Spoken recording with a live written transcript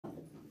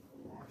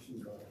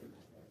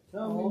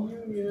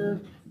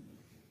Communion.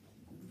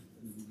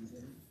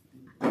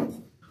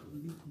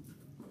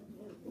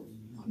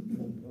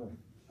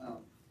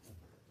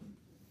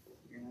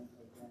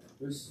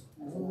 This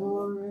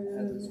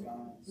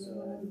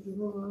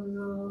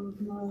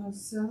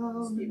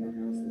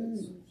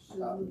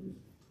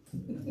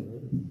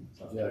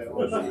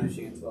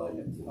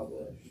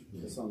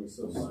song is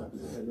so stuck in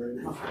my head right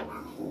now.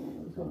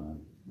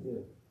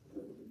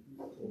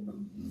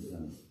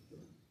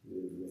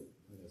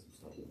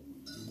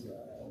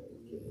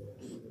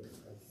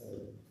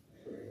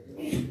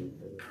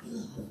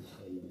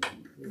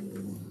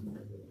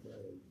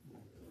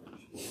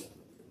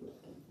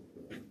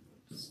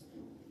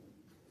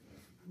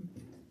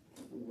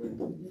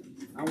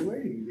 I'm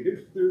waiting to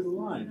get through the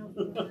line.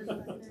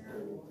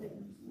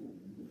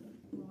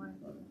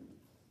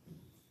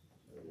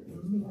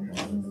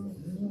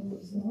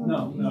 No,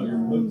 your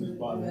lips is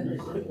bothering me.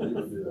 Oh,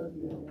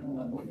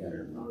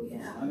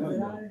 yeah. I know you.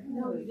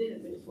 No, you did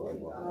it before.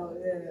 Oh,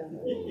 yeah.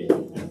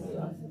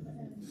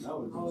 That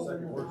was the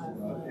second worst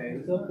one. Okay.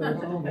 It's up there.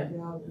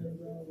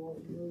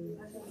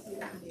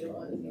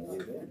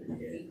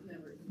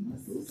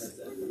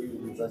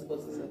 Was I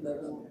supposed to set that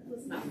up?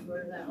 Let's not go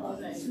to that all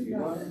day.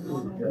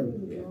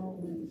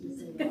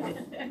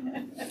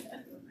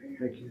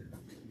 Thank you.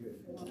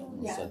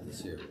 Yeah. Set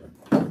this here.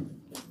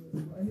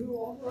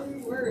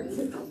 Words.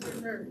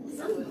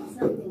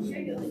 Something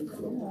genuinely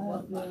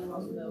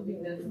though,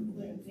 because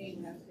the team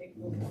has to take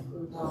over.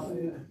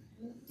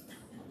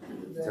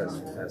 Test.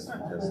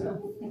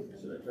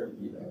 Should I try to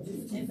beat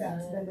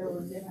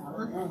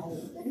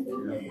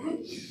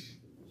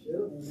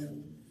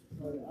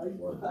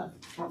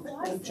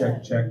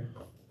Check.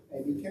 Hey,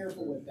 be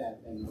careful with that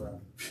thing, bro.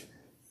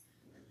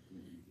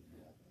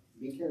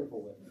 Be careful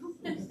with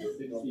it.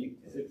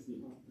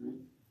 63.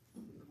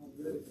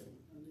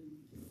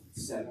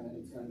 7,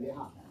 it's gonna be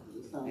hot.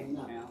 This time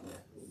now.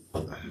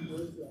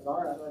 It's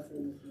all right, let you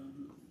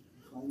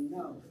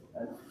know.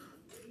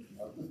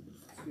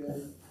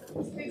 Good.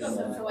 Pick up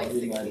until like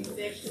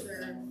 66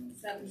 or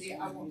 70, I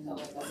won't tell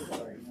them that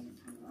story.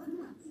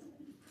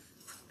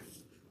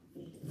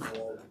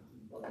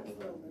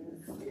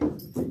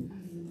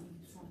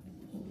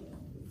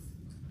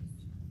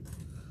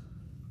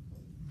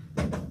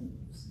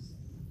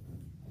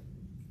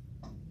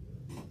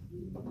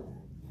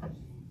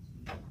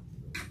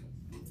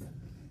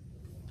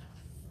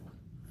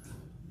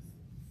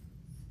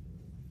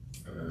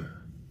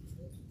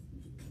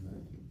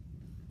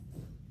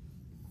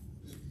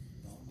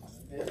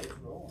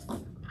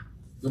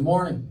 Good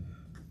morning.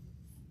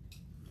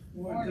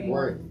 Morning.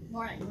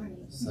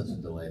 Morning. Such a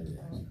delay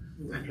today.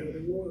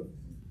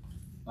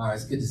 All right,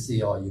 it's good to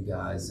see all you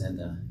guys and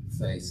the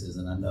faces,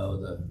 and I know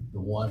the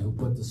one who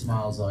put the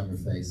smiles on your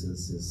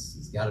faces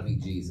has got to be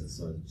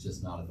Jesus, or it's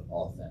just not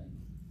authentic.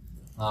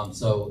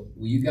 So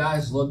will you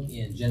guys look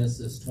in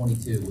Genesis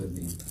 22 with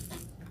me?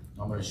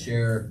 I'm going to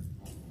share.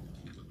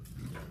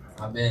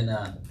 I've been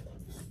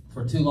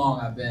for too long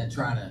I've been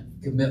trying to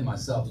commit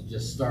myself to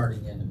just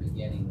starting in the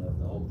beginning of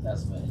the Old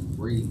Testament and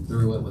reading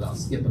through it without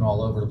skipping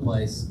all over the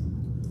place.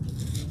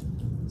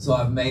 So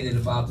I've made it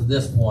about to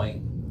this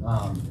point,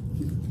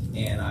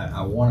 and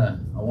I want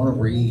to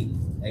read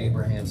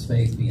Abraham's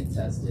faith being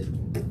tested.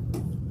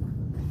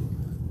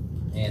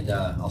 And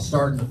I'll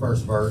start in the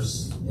first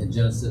verse in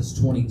Genesis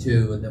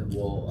 22, and then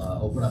we'll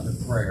open up in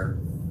prayer.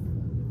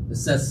 It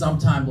says,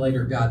 sometime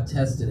later God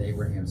tested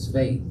Abraham's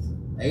faith.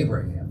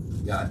 Abraham,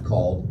 God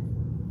called.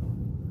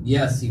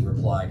 Yes, he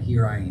replied,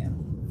 here I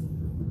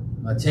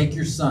am. Now take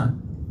your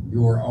son,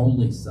 your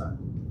only son,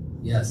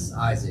 yes,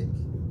 Isaac,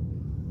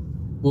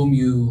 whom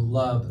you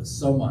love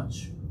so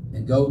much,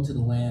 and go to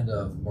the land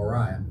of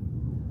Moriah.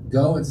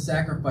 Go and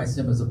sacrifice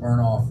him as a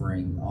burnt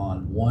offering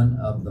on one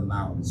of the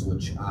mountains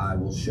which I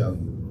will show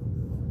you.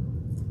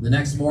 The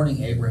next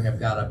morning Abraham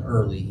got up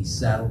early. He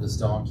saddled his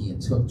donkey and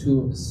took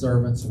 2 of his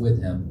servants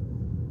with him,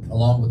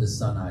 along with his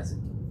son Isaac.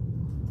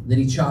 Then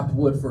he chopped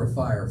wood for a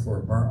fire for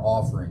a burnt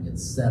offering and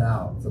set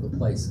out for the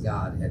place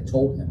God had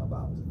told him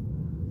about.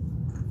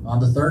 On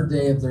the 3rd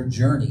day of their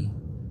journey,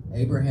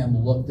 Abraham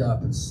looked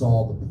up and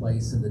saw the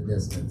place in the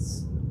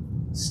distance.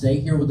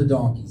 Stay here with the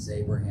donkeys,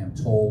 Abraham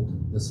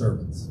told the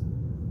servants.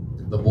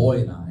 The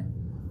boy and I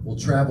will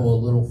travel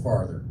a little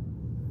farther.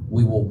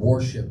 We will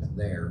worship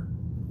there,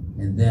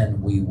 and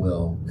then we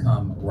will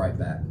come right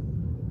back.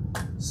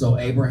 So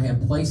Abraham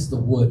placed the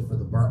wood for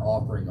the burnt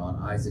offering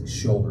on Isaac's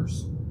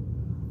shoulders,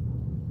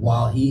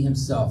 while he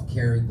himself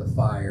carried the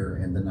fire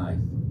and the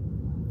knife,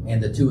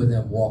 and the 2 of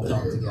them walked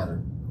on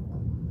together.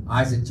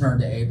 Isaac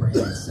turned to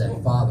Abraham and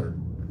said, Father.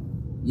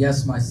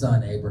 Yes, my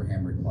son,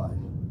 Abraham replied.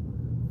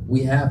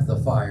 We have the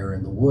fire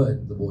and the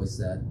wood, the boy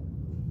said,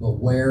 but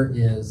where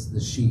is the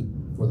sheep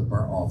for the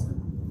burnt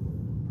offering?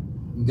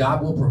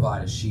 God will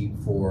provide a sheep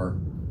for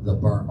the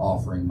burnt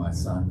offering, my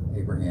son,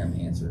 Abraham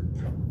answered.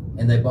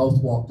 And they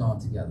both walked on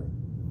together.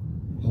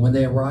 And when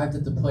they arrived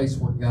at the place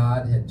where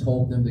God had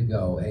told them to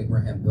go,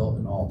 Abraham built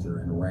an altar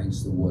and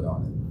arranged the wood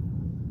on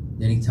it.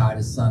 Then he tied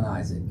his son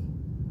Isaac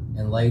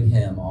and laid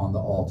him on the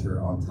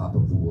altar on top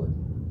of the wood.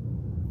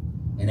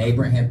 And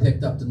Abraham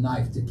picked up the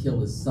knife to kill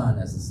his son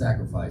as a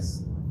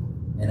sacrifice.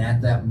 And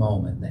at that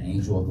moment, the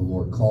angel of the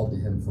Lord called to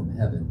him from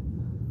heaven,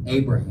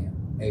 Abraham,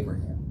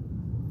 Abraham.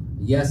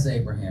 Yes,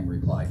 Abraham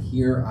replied,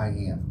 here I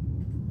am.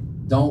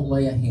 Don't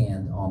lay a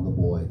hand on the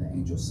boy, the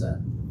angel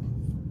said.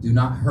 Do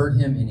not hurt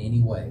him in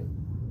any way,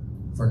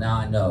 for now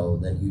I know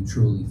that you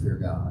truly fear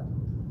God.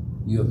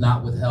 You have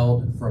not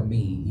withheld from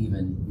me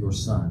even your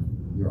son,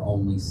 your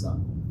only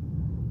son.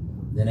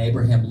 Then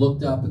Abraham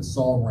looked up and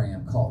saw a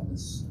ram caught in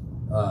its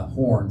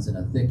horns in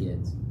a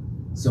thicket.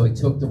 So he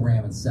took the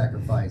ram and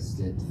sacrificed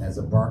it as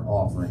a burnt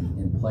offering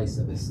in place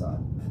of his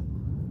son.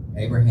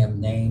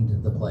 Abraham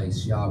named the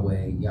place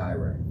Yahweh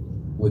Yireh,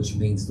 which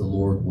means the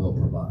Lord will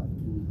provide.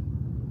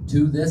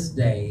 To this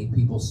day,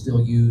 people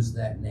still use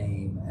that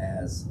name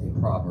as a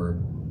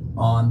proverb.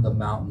 On the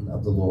mountain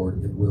of the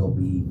Lord it will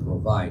be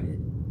provided.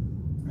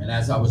 And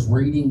as I was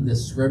reading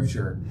this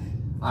scripture,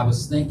 I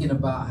was thinking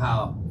about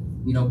how,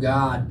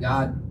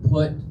 God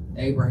put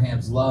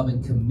Abraham's love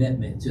and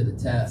commitment to the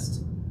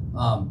test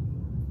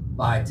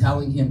by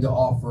telling him to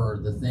offer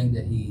the thing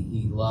that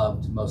he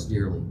loved most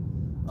dearly.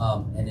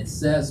 And it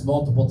says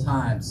multiple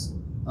times,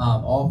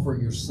 offer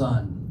your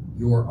son,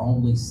 your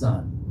only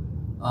son.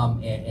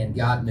 And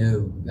God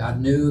knew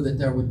that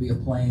there would be a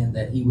plan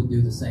that he would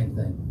do the same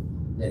thing,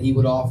 that he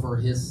would offer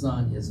his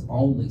son, his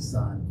only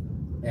son,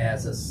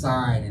 as a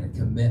sign and a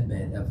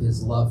commitment of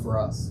his love for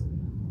us.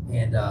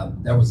 And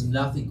there was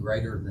nothing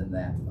greater than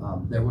that.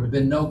 There would have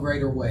been no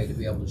greater way to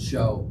be able to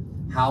show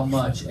how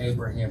much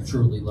Abraham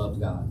truly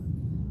loved God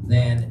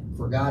than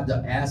for God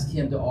to ask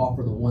him to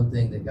offer the one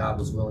thing that God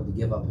was willing to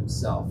give up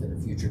himself in a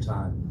future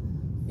time.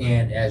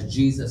 And as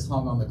Jesus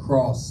hung on the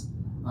cross,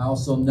 I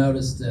also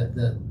noticed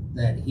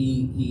that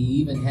he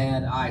even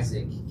had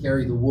Isaac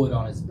carry the wood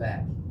on his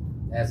back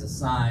as a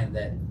sign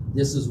that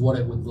this is what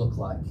it would look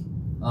like.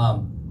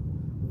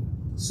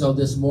 So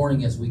this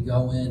morning, as we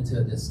go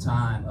into this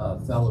time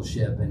of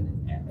fellowship,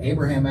 and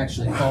Abraham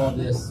actually called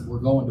this, we're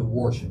going to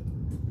worship,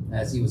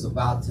 as he was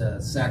about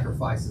to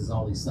sacrifice his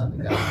only son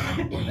to God.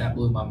 And that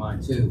blew my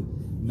mind too.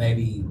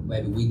 Maybe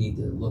we need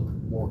to look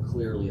more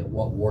clearly at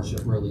what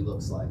worship really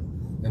looks like,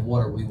 and what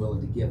are we willing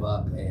to give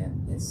up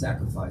and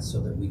sacrifice so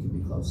that we can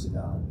be close to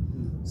God.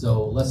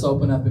 So let's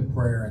open up in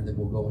prayer, and then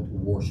we'll go into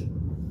worship.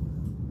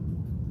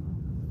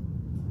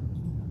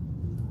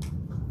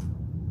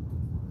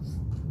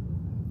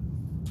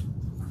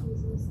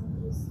 Jesus, I'm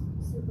just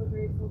super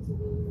grateful to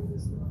be here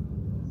this morning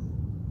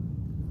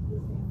with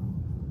your family.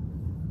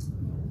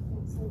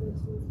 And excited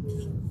to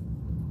hear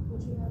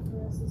what you have for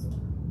us this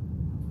morning.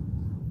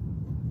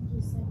 I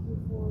just thank you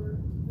for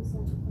the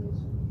sacrifice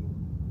you made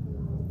for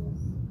all of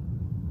us.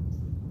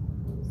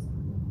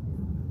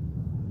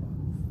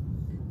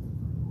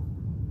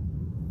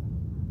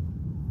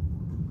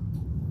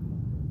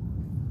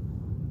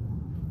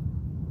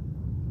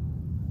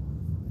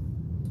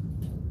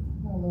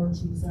 Oh, Lord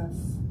Jesus, I'm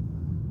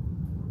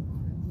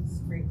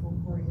just grateful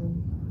for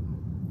you.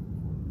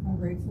 I'm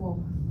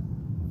grateful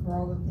for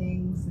all the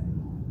things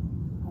and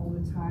all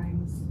the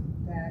times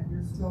that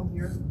you're still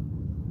here,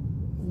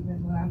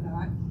 even when I'm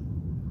not,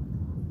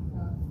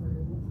 for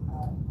your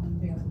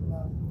unfailing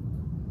love,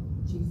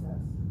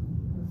 Jesus,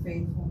 your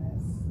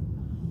faithfulness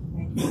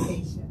and your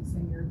patience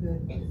and your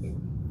goodness. And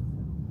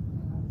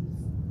I'm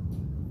just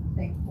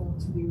thankful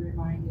to be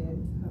reminded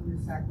of your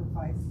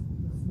sacrifice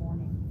this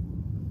morning.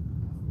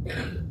 I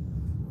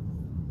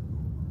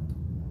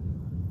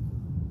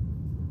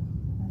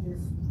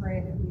just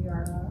pray that we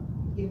are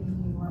giving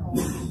you our all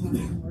this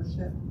morning in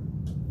worship.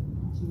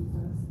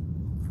 Jesus,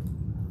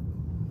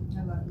 I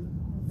love you. I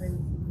pray with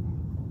you.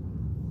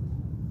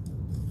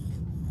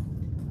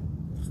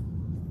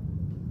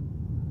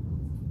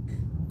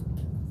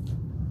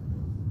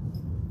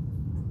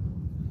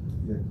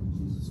 Thank you,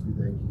 Jesus. We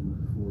thank you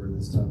for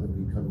this time that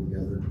we come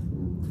together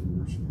and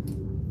worship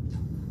you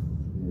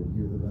and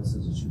hear the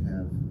message that you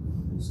have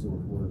in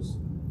store for us.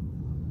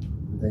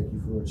 We thank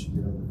you for what you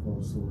did on the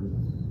cross, Lord.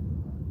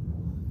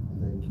 And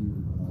thank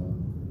you for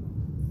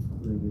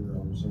bringing it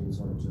on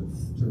Shane's heart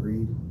to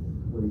read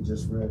what he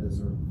just read as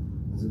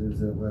it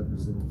is a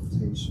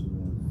representation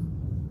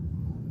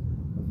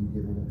of you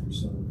giving up your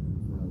son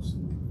for us.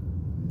 And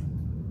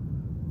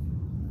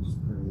I just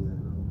pray that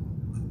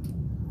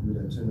we would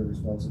have tender,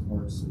 responsive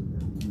hearts and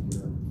that we can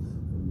get up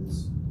from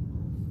this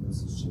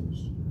message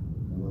changed.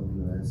 I love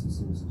you, and I ask these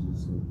things in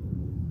Jesus' name.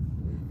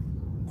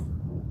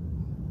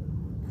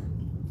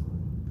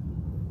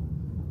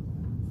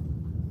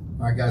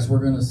 All right, guys, we're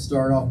going to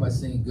start off by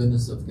singing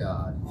Goodness of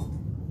God.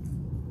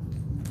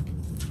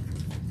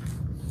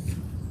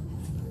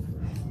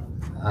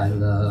 I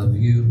love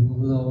you,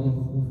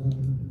 Lord,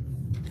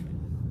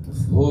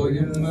 for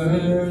your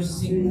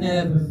mercy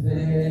never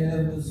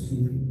fails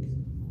me.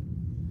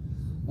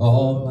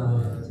 All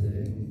my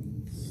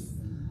days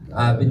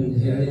I've been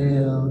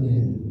held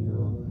in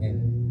your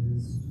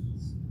hands.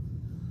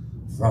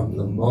 From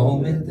the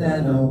moment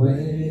that I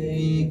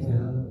wake up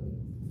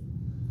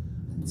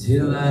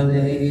till I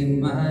lay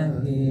my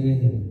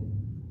head,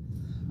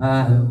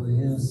 I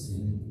will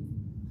sing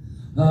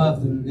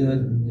of the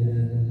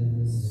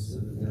goodness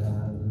of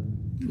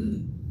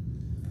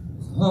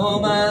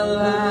All my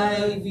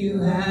life you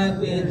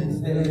have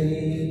been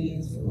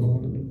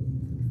faithful.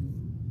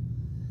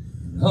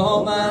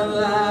 All my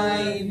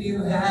life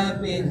you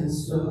have been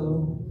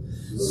so,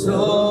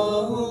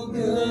 so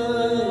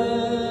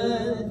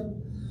good.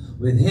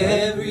 With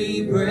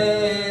every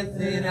breath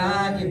that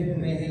I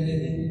am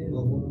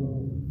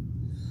able,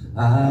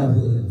 I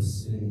will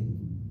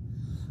sing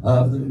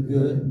of the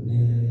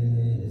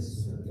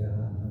goodness of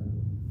God.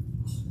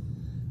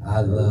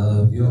 I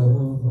love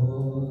your voice.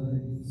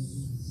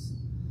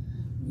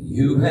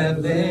 You have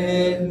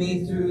led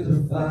me through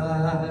the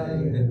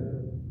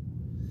fire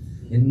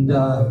in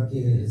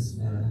darkest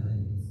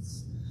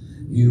nights.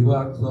 You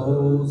are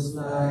close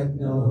like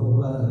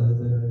no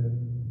other.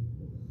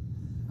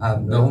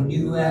 I've known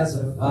you as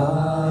a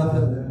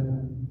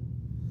father.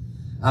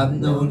 I've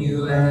known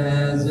you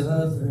as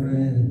a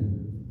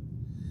friend.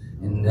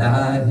 And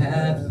I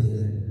have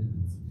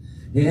lived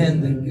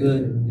in the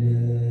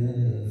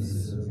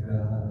goodness of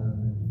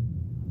God.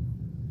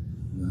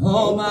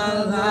 All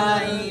my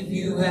life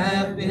you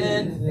have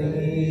been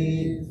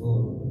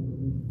faithful.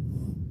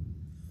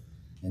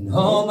 And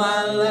all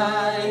my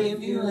life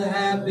you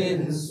have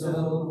been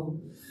so,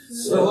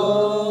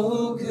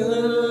 so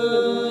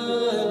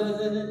good.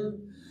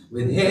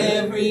 With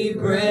every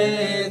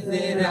breath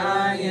that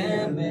I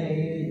am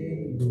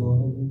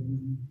able,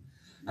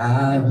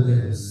 I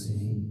will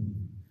sing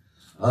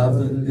of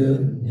the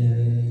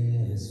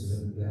goodness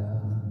of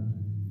God.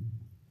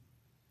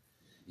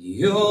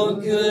 Your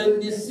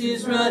goodness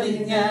is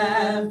running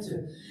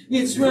after,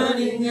 it's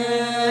running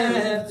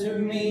after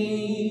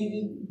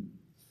me.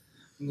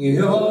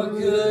 Your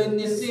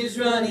goodness is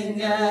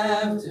running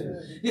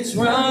after, it's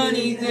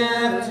running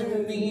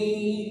after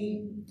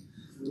me.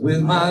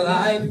 With my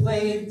life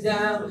laid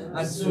down,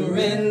 I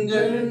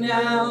surrender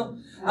now.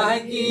 I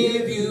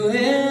give you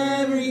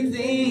everything.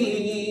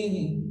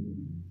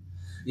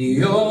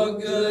 Your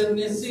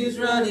goodness is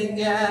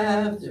running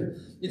after,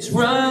 it's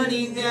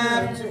running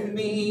after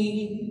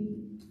me.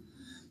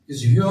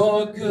 'Cause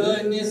your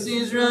goodness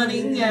is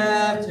running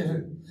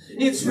after,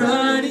 it's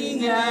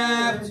running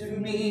after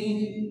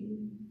me.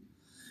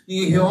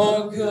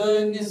 Your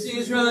goodness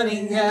is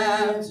running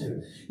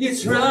after,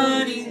 it's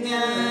running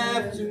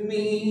after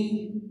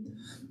me.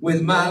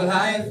 With my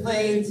life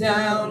laid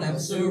down, I'm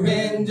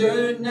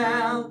surrendered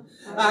now.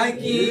 I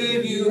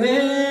give you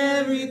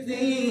everything.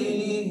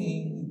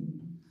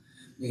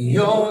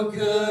 Your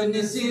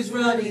goodness is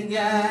running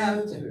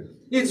after,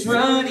 it's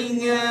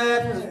running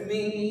after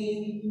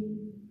me.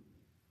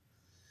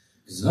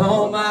 'Cause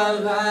all my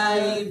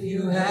life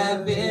you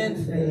have been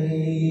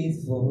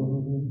faithful.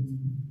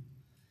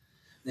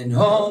 And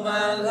all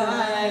my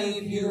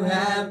life you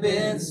have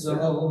been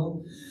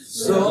so,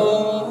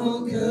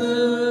 so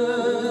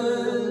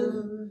good.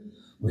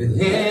 With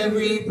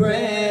every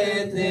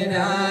breath that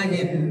I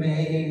am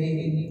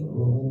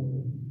able,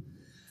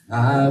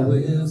 I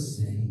will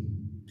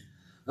sing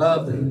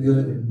of the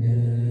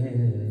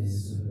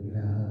goodness of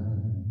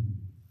God.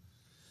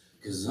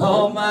 'Cause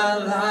all my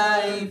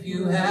life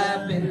you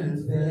have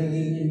been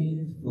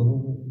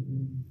faithful.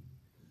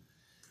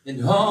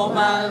 And all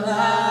my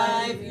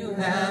life you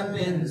have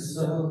been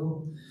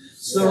so,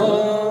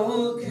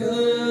 so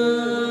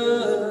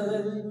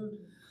good.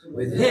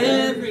 With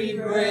every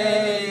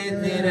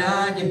breath that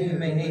I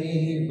am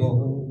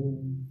able,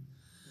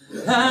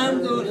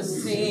 I'm gonna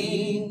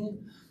sing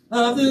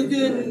of the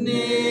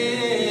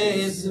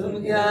goodness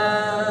of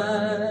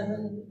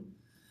God.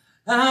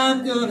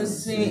 I'm gonna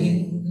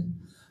sing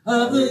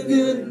of the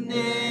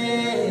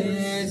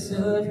goodness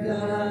of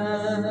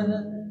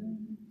God.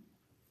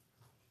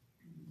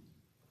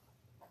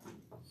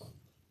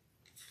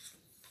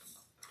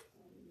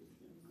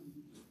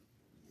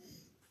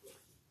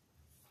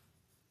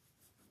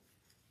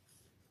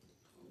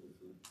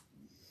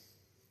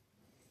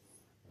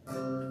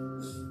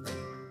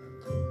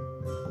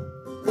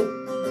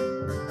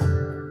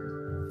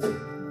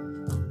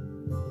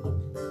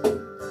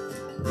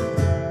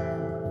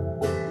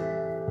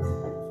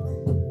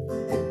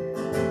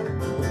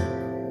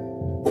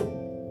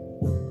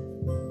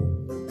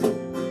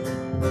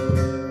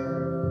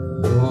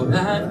 Lord,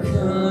 I've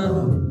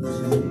come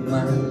to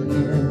my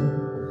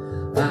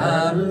end,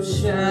 out of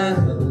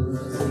shadows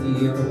to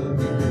your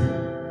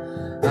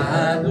hand.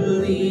 I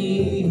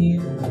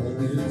believe what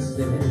you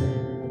said,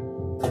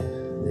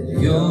 that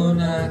you're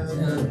not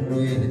done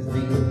with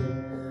me.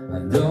 I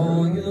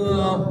know you'll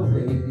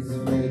always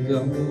make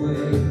a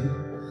way.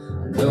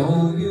 I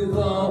know you've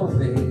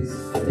always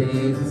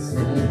stayed the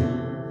same.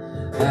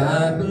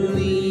 I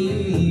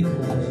believe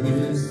what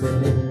you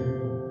said,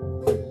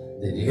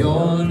 that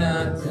you're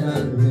not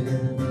done with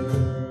me.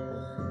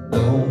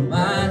 Though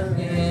my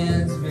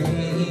hands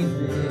may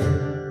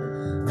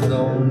fail,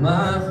 though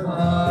my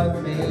heart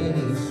may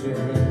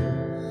stray,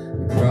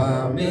 your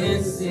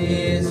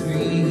promises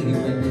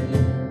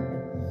remain.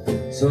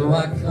 So I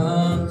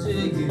come to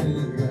you,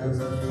 'cause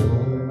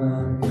Lord,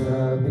 my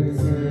cup is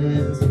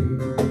empty.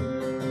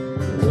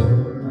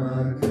 Lord,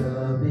 my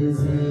cup is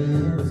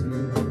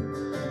empty.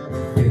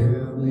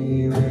 Fill me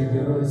with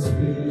your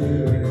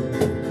spirit.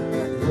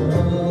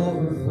 Oh,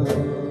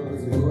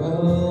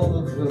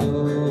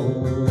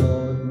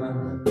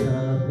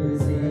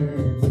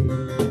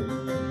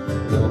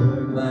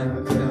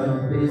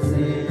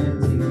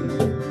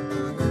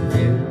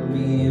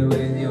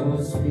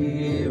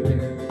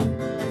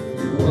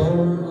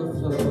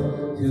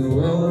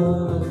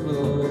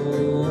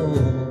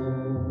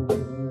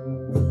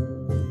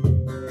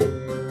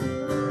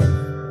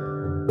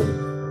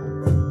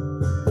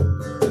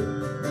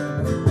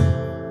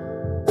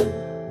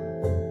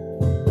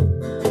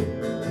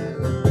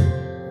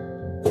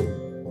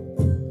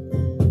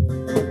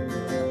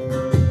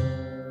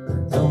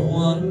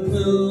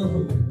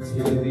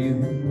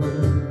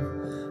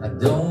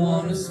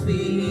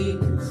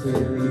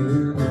 tell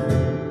you,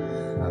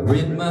 I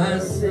rid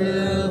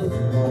myself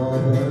of all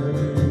of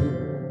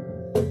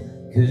you,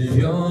 'cause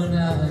you're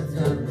not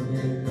done with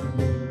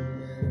me.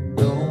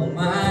 Though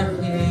my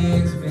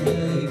hands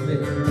may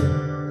fail,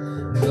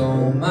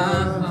 though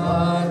my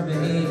heart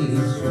may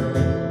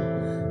stray,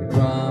 your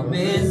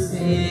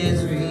promises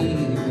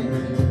remain.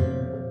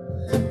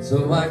 So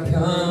I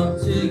come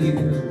to you,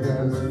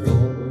 'cause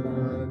Lord,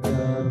 my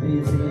cup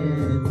is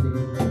empty.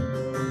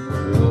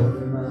 Lord,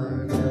 my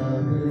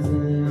cup is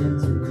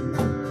empty.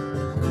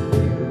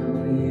 Fill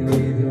me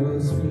with your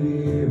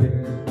spirit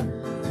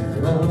to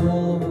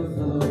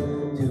overflow,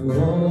 to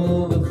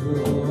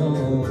overflow.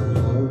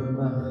 Lord,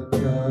 my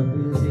cup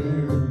is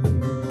empty.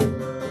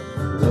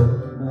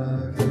 Lord, my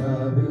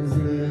cup is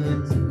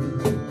empty.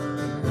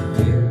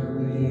 Fill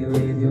me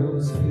with your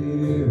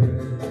spirit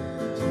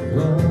to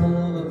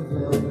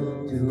overflow,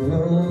 to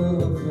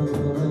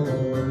overflow.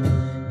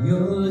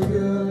 You're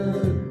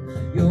good,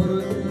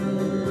 you're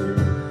good,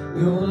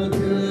 you're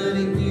good,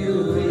 and you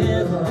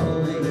will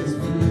always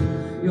be.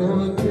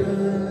 You're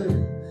good,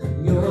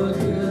 you're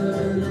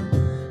good,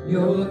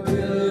 you're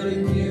good,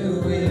 and you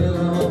will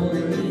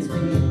always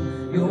be.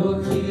 You're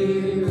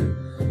here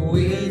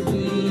with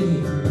me.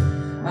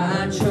 I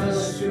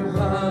trust your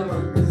heart,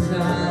 'cause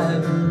I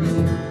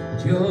believe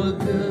that you're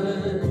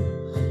good,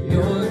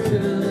 you're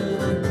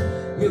good,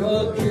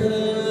 you're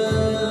good.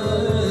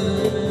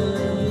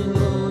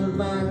 Lord,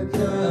 my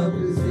cup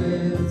is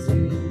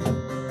empty.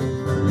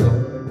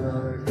 Lord,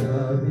 my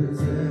cup is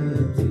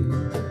empty.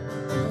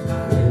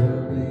 Fill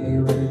me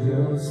with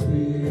your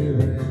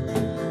spirit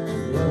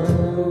to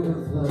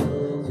overflow,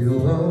 to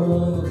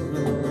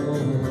overflow.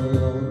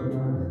 Lord,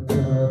 my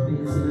cup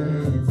is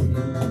empty.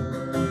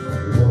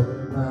 Lord,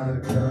 my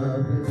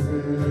cup is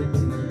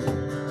empty.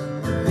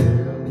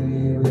 Fill me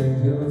with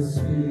your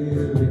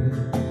spirit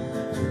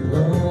to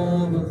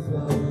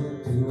overflow,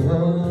 to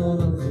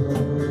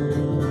overflow.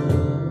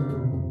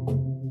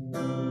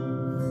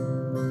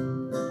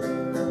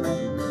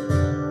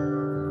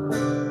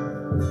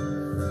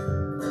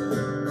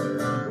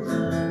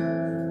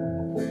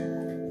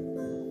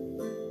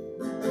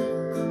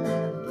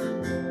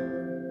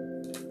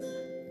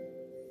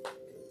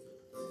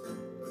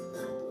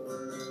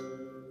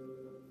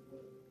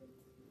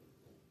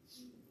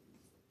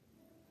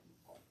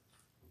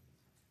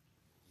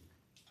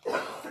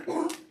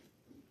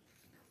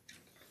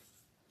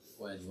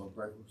 Go ahead, you want to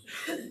pray for us?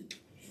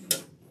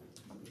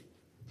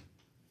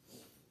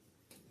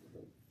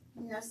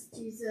 Yes,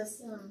 Jesus,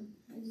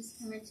 I just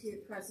come into your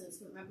presence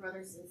with my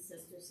brothers and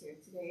sisters here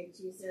today.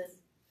 Jesus,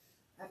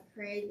 I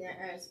pray that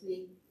as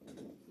we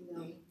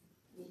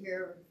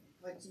hear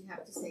what you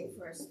have to say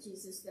for us,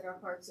 Jesus, that our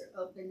hearts are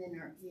open and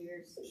our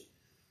ears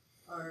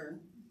are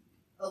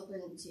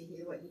open to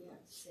hear what you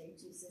have to say,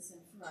 Jesus,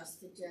 and for us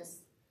to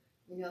just,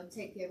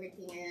 take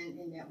everything in,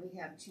 and that we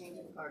have change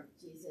of heart,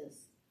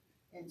 Jesus,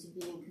 and to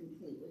be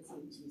complete with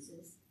you,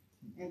 Jesus,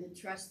 and to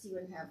trust you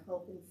and have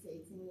hope and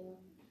faith in you.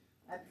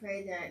 I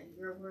pray that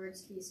your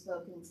words be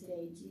spoken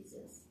today,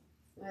 Jesus.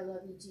 I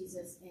love you,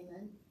 Jesus.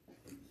 Amen.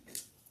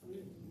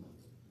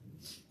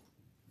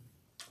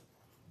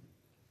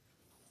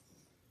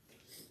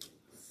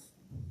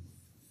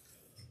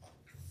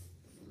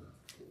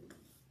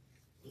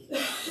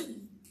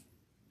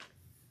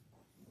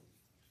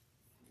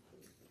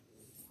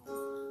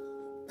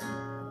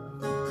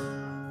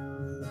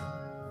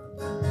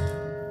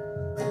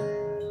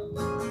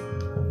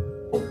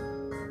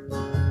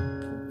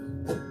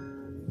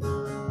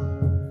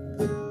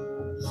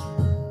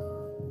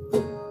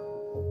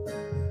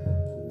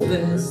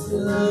 Bless the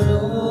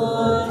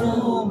Lord,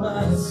 oh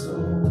my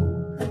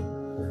soul,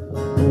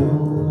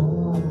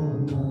 oh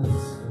my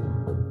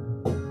soul.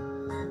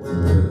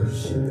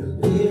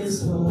 Worship His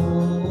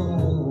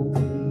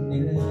holy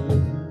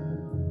name.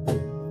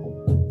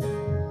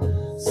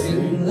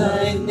 Sing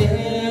like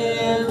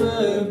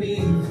never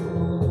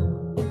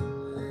before,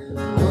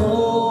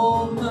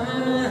 oh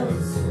my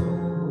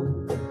soul.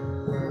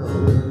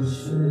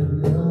 Worship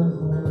Your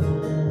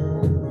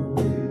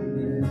holy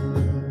name.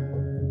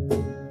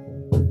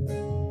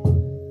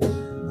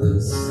 The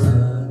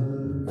sun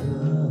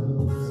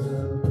comes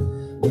up,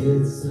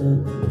 it's a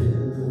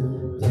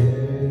new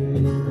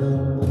day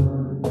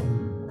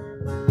dawning.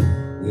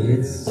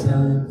 It's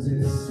time to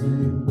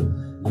sing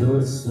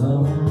your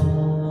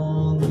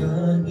song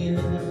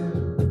again.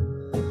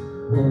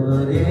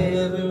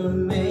 Whatever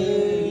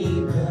may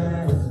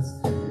pass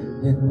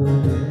and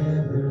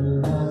whatever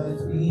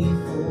lies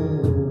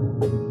before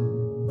me,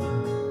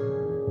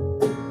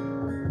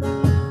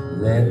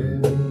 let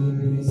me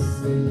be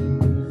seen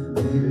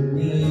when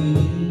the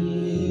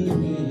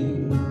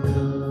evening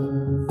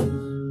comes.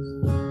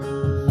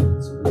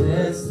 So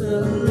bless the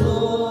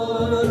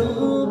Lord,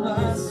 oh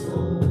my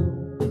soul,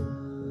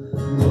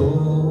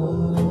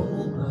 oh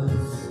my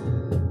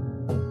soul.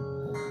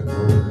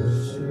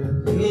 Worship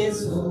His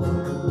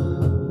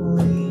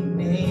holy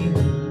name.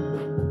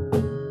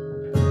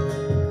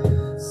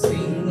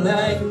 Sing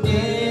like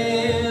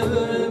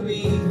never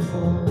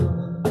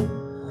before,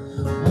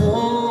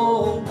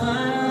 oh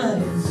my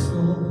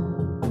soul.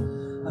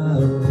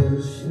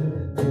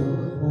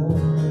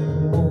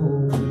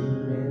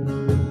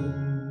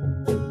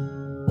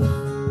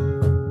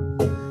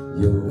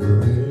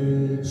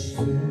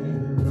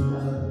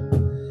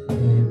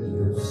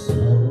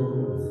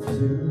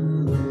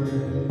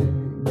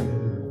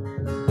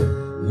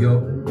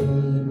 Your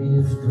name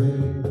is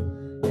great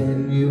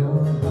and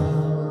your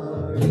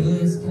heart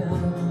is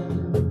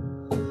kind.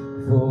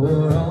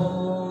 For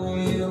all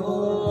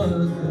your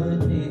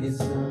goodness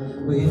I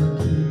will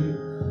keep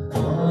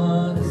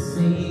on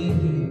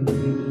singing.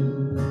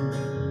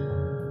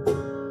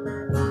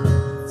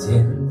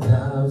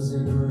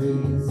 10,000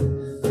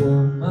 reasons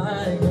for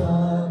my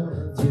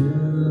heart to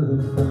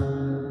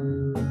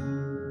find.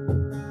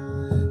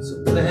 So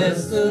bless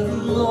the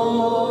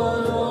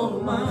Lord, oh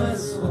my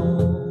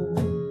soul,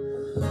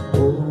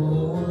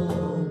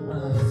 oh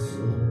my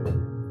soul.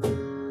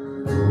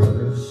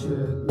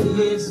 Worship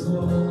His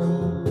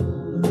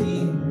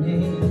holy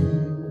name.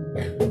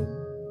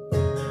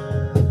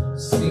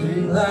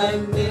 Sing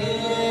like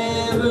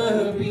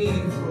never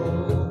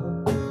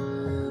before.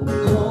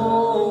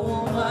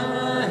 Oh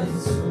my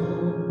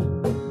soul,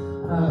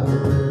 I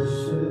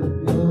worship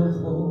your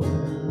holy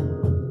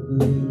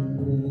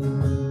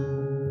name.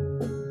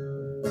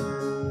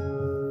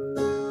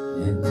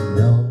 And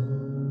all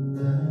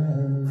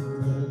night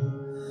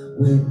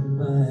when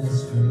my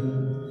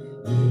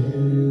strength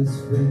is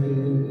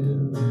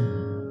failing,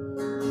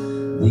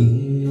 the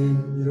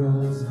end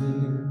draws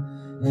near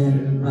and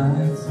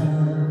my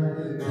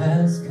time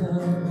has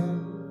come.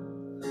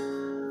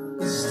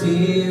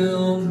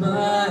 Still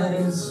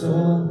my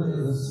soul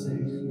will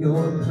sing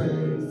your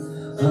praise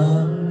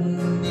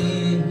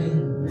unending.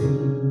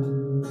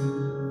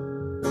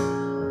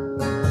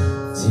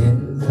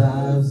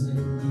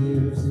 10,000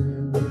 years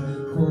and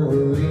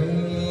forevermore.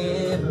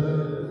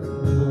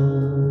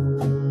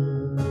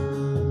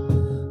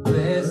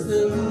 Bless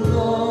the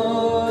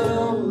Lord,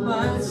 oh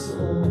my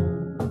soul,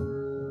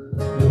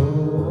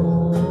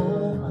 oh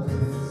my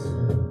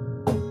soul.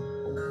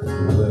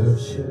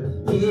 Worship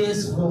His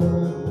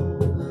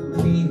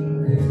holy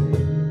name.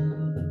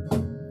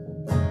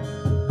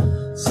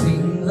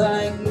 Sing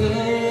like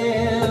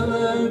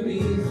never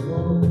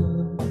before.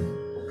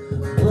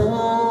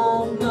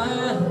 Oh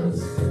my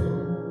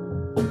soul,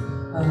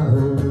 I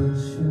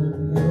worship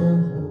your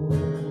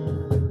holy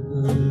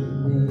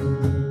name.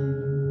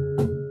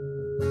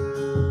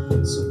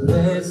 So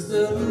bless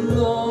the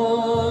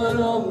Lord,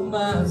 oh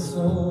my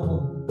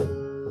soul,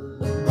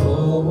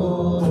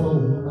 oh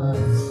my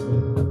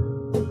soul.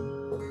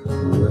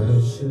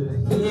 Worship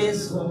His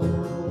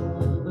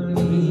holy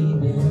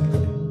name.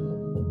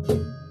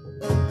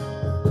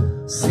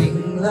 Sing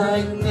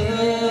like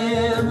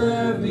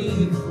never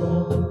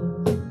before.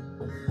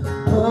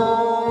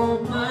 Oh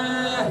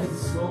my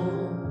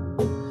soul,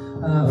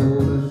 I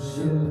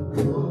worship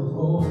your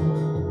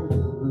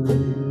holy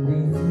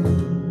name.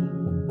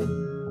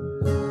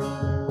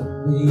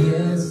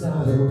 Yes, I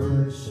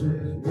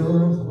worship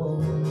your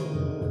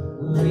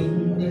holy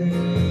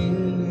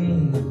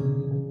name.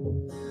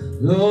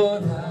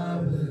 Lord, I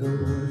will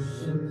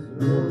worship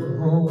your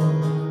holy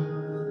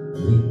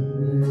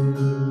name.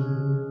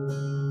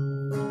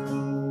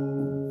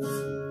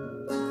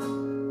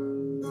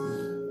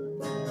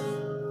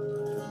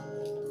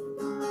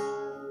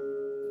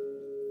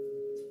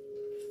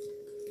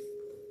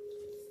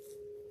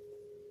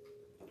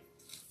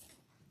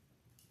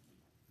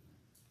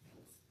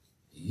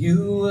 You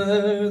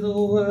were the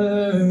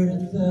Word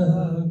at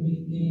the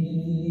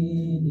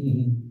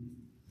beginning,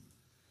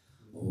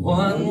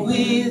 one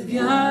with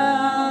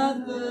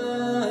God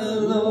the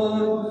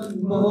Lord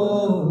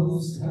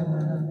Most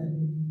High.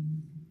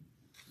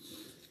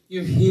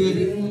 Your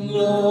hidden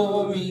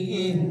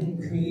glory in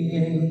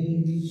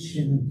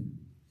creation,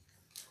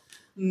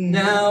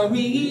 now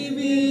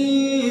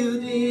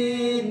revealed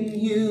in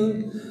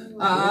you,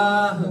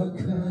 our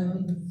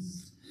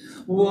Christ.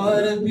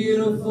 What a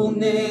beautiful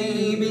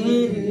name it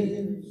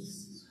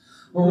is.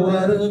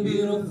 What a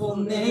beautiful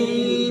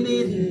name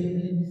it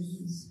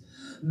is.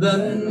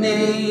 The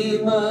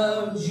name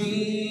of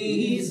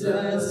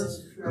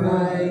Jesus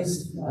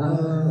Christ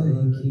our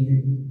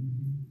King.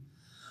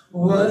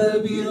 What a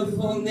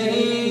beautiful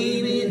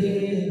name it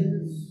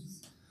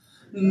is.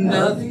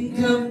 Nothing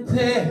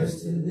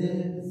compares to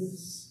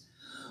this.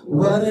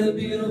 What a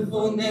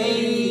beautiful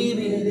name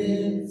it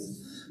is.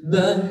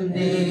 The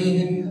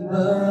name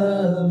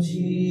of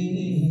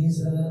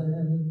Jesus.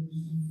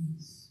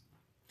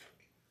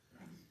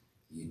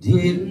 You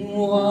didn't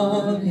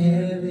want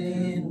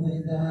heaven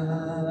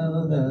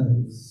without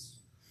us,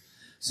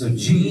 so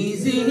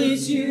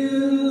Jesus,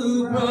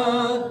 you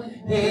brought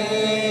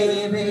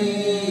heaven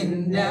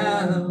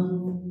down.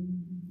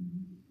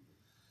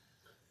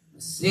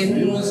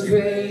 Sin was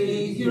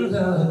great, your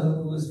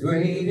love was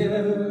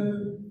greater.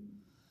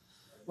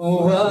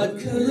 What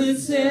could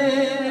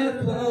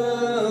separate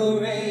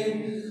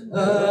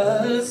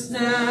us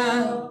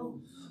now?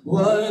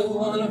 What a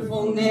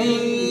wonderful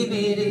name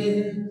it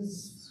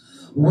is.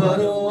 What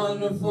a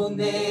wonderful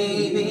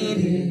name it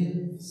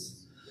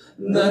is.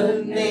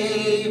 The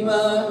name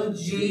of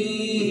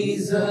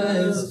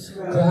Jesus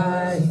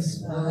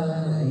Christ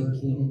my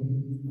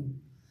King.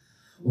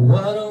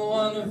 What a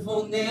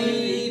wonderful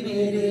name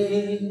it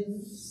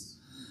is.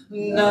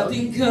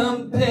 Nothing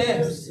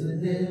compares to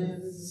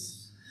this.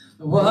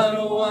 What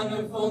a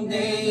wonderful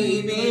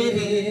name it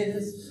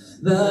is.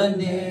 The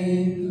name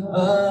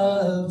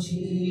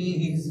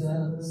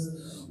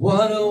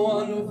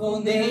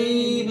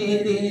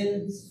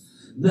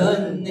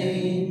the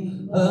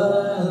name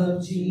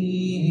of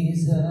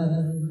Jesus.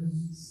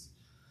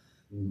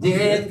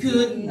 Death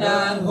could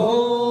not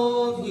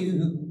hold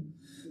you,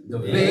 the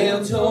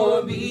veil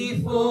tore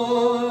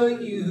before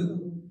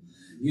you.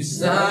 You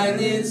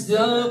silenced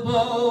the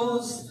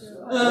boast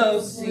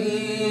of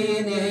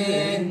sin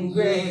and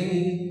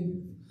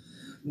grave.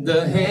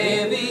 The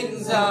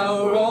heavens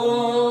are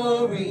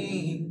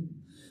roaring,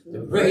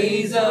 the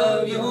praise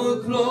of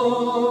your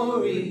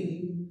glory.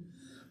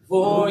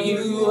 For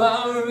you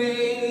are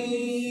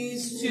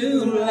raised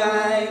to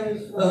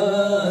life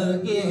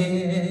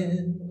again.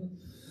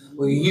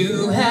 Well,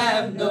 you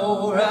have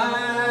no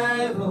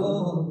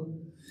rival,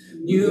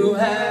 you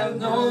have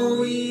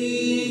no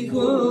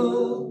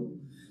equal.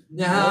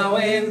 Now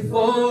and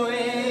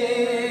forever,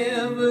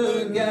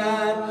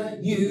 God,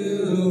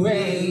 you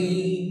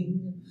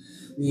reign.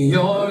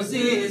 Yours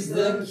is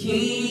the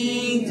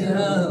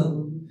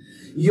kingdom,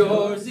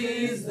 yours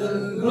is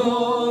the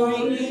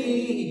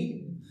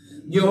glory,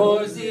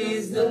 yours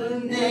is the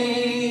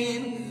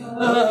name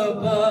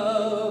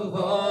above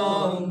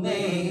all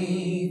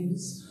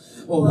names.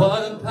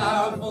 What a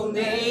powerful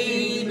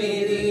name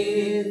it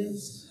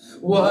is,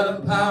 what a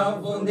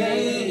powerful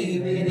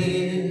name it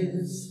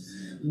is.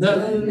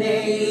 The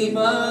name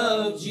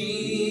of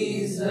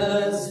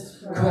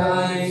Jesus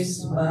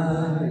Christ,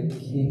 my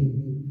King.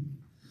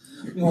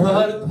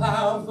 What a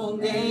powerful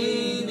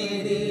name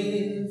it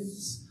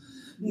is.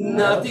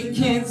 Nothing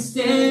can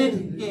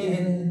stand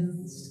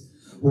against.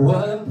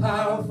 What a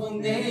powerful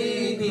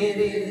name it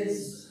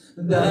is.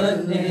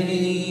 The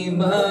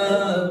name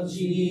of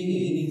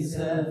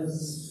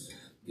Jesus.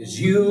 'Cause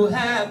you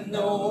have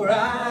no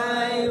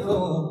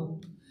rival.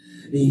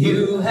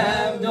 You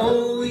have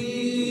no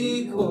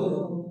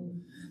equal.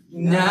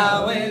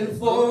 Now and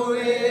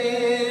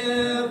forever,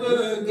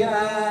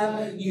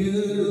 God,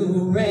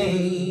 you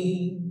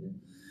reign.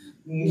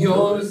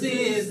 Yours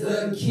is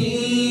the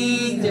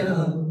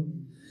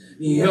kingdom,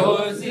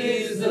 yours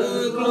is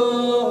the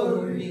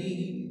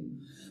glory,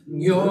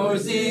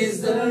 yours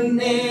is the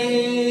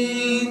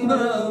name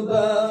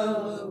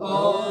above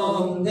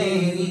all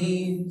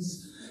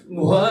names.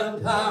 What a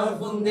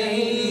powerful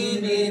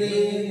name it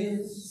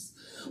is,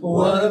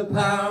 what a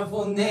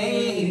powerful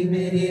name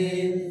it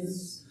is.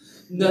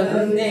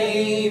 The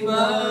name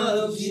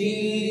of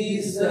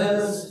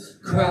Jesus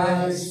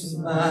Christ,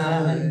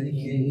 my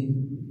King.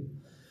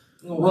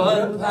 What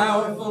a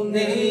powerful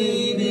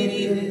name it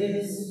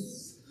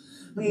is.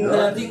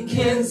 Nothing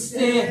can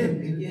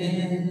stand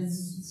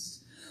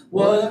against.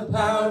 What a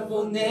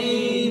powerful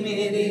name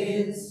it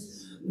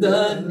is.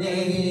 The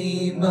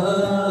name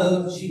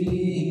of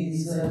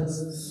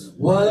Jesus.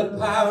 What a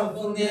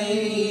powerful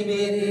name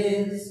it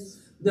is.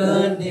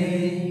 The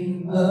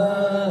name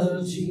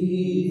of Jesus.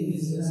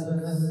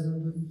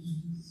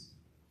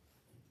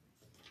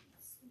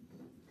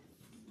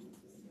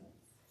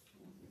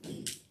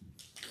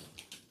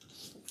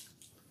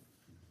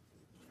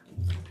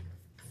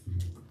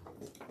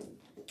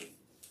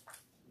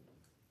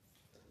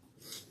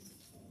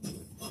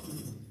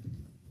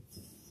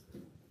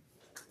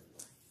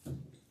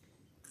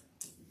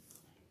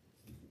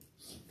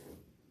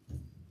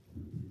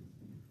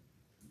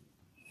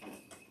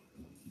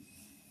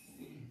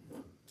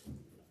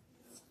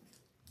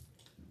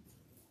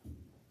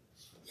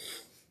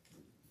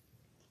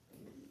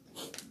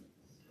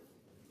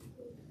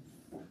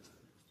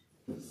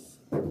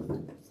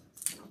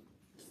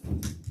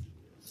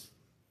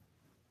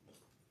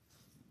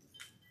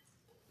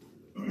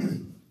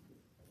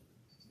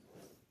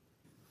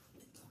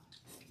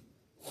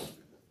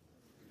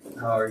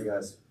 How are you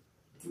guys?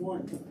 Good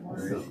morning.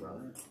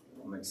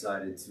 I'm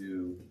excited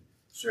to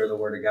share the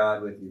Word of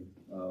God with you,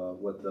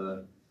 what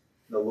the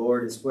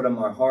Lord has put on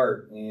my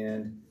heart.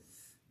 And,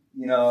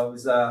 you know, it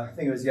was, I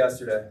think it was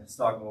yesterday, I was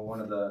talking with one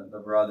of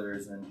the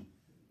brothers, and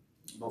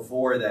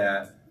before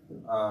that,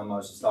 I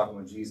was just talking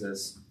with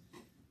Jesus,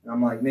 and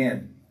I'm like,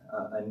 man,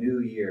 a new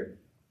year.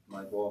 I'm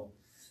like, well,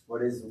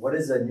 what is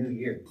a new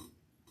year?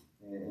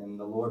 And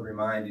the Lord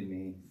reminded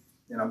me,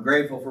 and I'm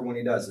grateful for when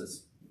He does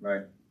this,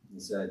 right? He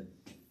said,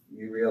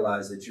 you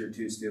realize that you're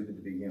too stupid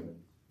to be human.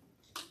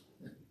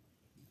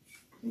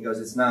 He goes,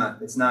 it's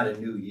not a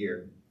new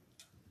year.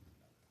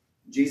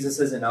 Jesus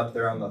isn't up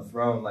there on the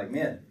throne like,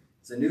 man,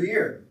 it's a new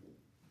year.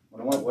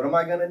 What am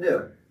I going to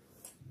do?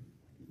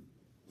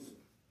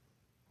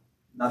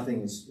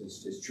 Nothing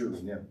is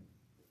truly new.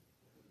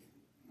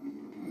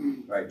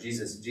 Right?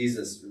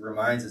 Jesus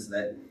reminds us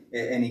that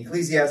in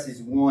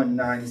Ecclesiastes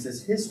 1:9, he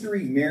says,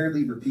 history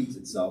merely repeats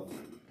itself.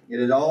 It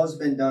had always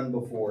been done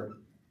before.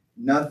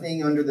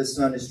 Nothing under the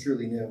sun is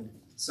truly new.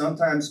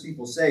 Sometimes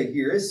people say,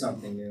 here is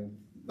something new,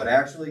 but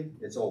actually,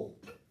 it's old.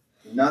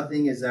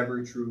 Nothing is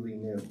ever truly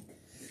new.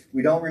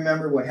 We don't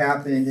remember what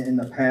happened in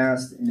the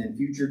past, and in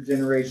future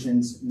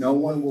generations, no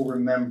one will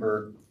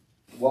remember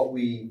what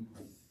we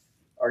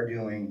are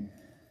doing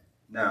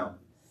now.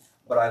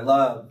 But I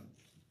love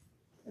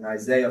in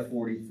Isaiah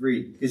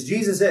 43, because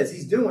Jesus says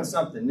He's doing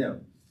something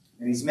new,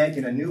 and He's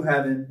making a new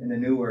heaven and a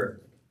new earth.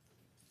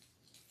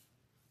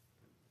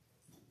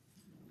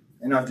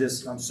 And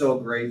I'm so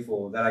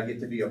grateful that I get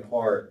to be a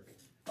part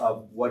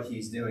of what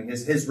he's doing,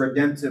 his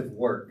redemptive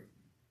work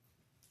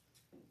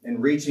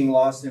in reaching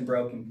lost and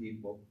broken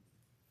people.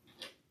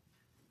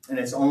 And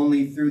it's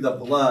only through the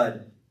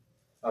blood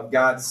of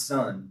God's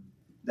Son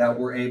that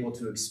we're able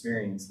to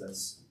experience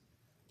this.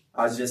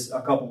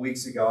 A couple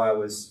weeks ago, I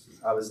was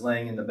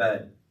laying in the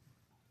bed,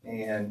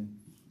 and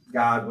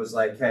God was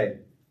like, hey,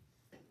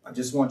 I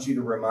just want you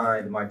to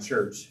remind my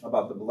church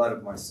about the blood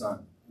of my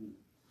Son.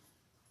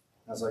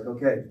 I was like,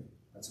 okay,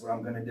 that's what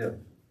I'm going to do.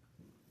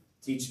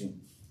 Teach me.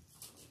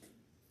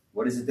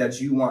 What is it that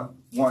you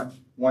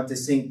want to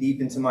sink deep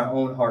into my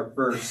own heart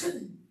first,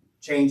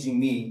 changing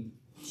me,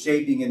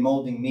 shaping and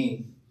molding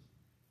me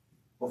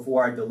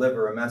before I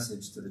deliver a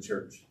message to the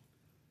church?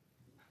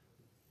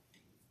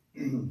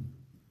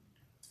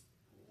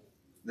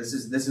 This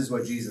is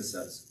what Jesus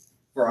says.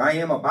 For I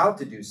am about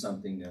to do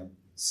something new.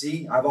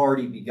 See, I've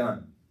already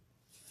begun.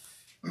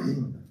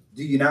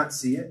 Do you not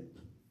see it?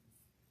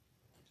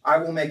 I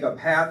will make a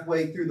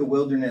pathway through the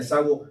wilderness.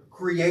 I will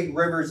create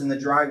rivers in the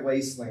dry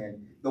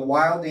wasteland. The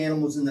wild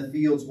animals in the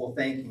fields will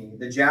thank me,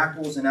 the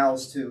jackals and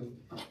owls too,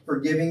 for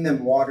giving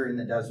them water in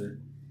the desert.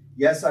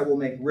 Yes, I will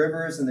make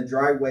rivers in the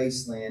dry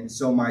wasteland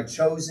so my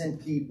chosen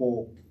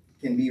people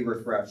can be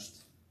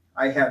refreshed.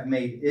 I have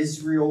made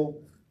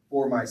Israel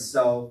for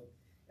myself,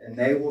 and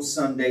they will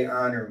someday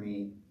honor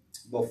me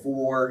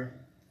before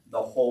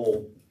the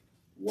whole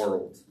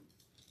world.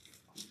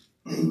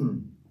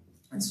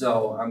 And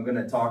so I'm going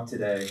to talk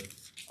today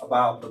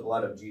about the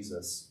blood of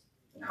Jesus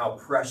and how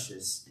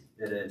precious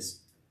it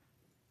is.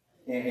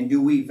 And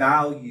do we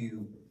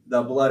value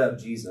the blood of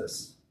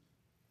Jesus?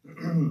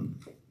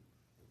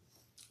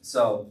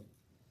 So,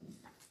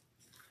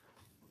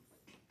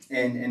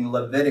 in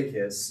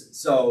Leviticus,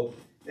 so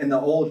in the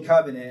Old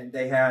Covenant,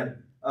 they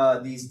had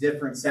these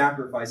different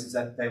sacrifices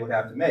that they would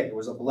have to make. It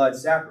was a blood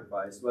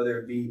sacrifice, whether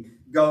it be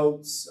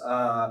goats,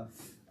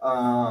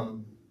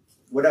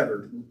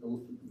 whatever,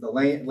 the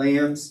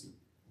lambs,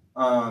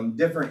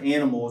 different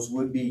animals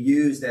would be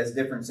used as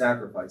different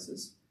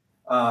sacrifices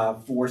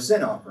for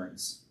sin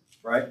offerings,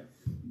 right?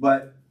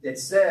 But it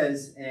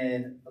says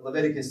in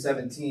Leviticus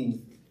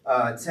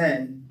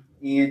 17:10,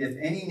 and if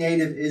any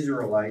native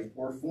Israelite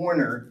or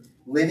foreigner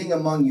living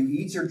among you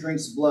eats or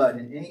drinks blood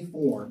in any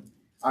form,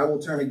 I will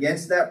turn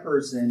against that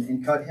person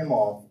and cut him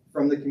off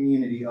from the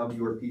community of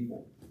your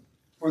people.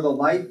 For the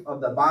life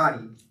of the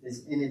body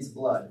is in its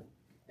blood,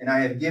 and I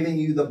have given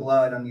you the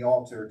blood on the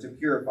altar to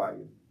purify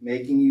you,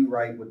 making you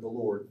right with the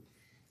Lord.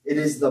 It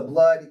is the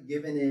blood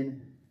given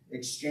in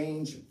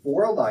exchange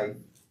for a life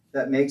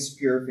that makes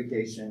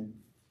purification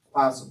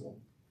possible.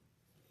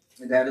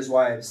 And that is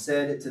why I have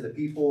said to the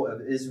people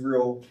of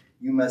Israel,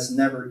 you must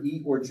never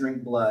eat or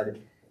drink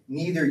blood,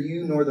 neither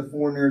you nor the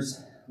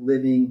foreigners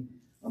living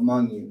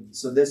among you.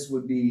 So this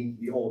would be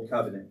the old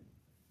covenant.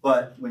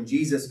 But when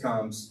Jesus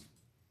comes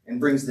and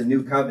brings the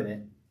new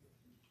covenant,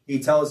 he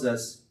tells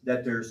us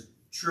that there's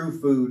true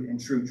food and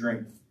true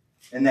drink.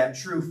 And that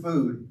true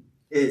food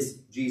is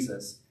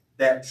Jesus.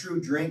 That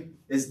true drink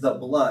is the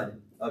blood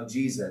of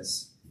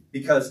Jesus.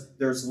 Because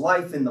there's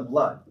life in the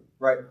blood,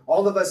 right?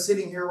 All of us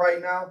sitting here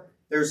right now,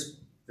 there's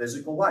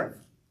physical life,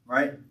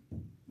 right?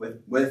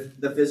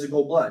 With the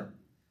physical blood.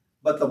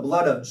 But the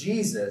blood of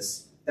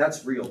Jesus,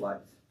 that's real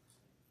life.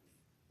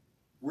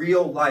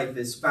 Real life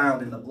is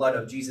found in the blood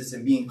of Jesus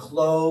and being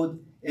clothed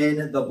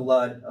in the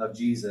blood of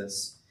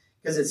Jesus.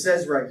 Because it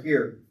says right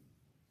here,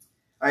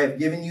 I have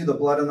given you the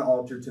blood on the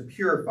altar to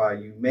purify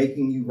you,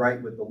 making you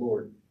right with the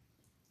Lord.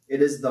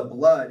 It is the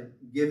blood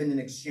given in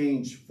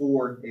exchange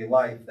for a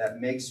life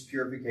that makes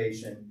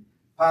purification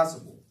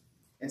possible.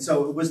 And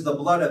so it was the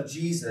blood of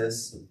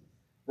Jesus,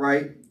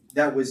 right,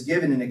 that was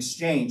given in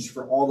exchange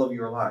for all of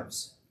your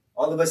lives.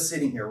 All of us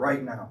sitting here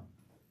right now.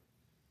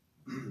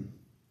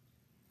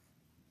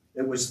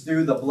 It was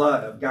through the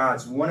blood of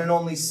God's one and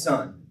only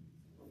Son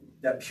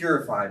that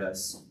purified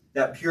us.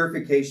 That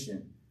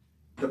purification,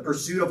 the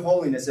pursuit of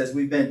holiness as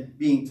we've been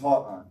being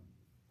taught on.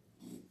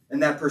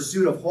 And that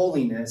pursuit of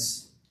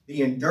holiness,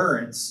 the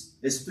endurance,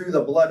 is through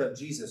the blood of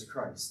Jesus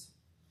Christ.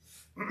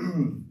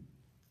 And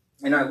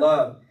I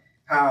love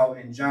how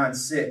in John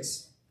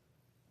 6,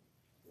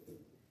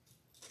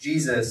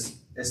 Jesus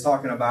is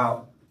talking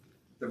about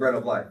the bread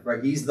of life,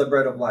 right? He's the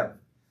bread of life.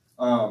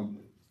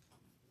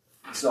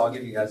 So I'll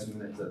give you guys a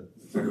minute to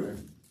turn there.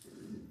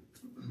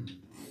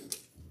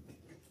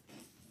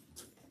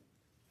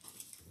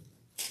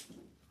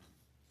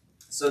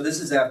 So this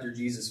is after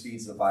Jesus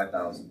feeds the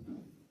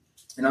 5,000.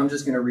 And I'm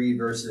just going to read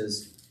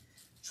verses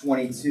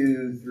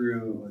 22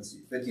 through,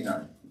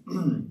 59.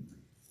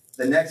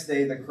 The next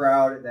day, the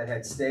crowd that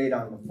had stayed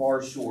on the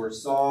far shore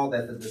saw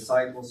that the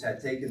disciples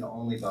had taken the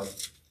only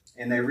boat,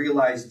 and they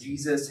realized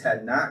Jesus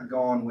had not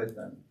gone with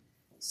them.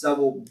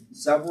 Several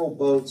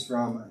boats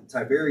from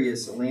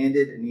Tiberias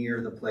landed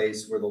near the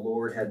place where the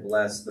Lord had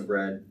blessed the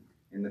bread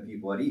and the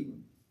people had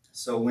eaten.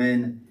 So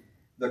when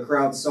the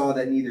crowd saw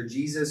that neither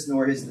Jesus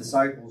nor his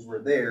disciples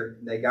were there,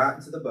 they got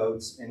into the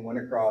boats and went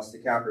across to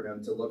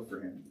Capernaum to look for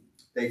him.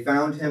 They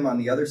found him on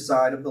the other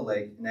side of the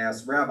lake and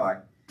asked, Rabbi,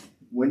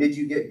 when did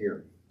you get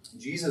here?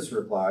 Jesus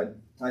replied,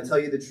 I tell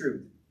you the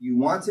truth. You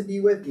want to be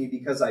with me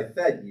because I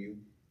fed you,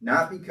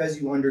 not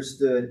because you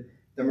understood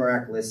the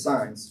miraculous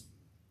signs.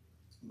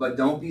 But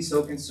don't be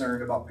so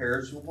concerned about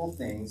perishable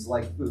things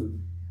like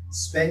food.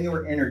 Spend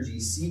your energy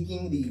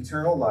seeking the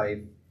eternal life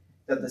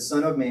that the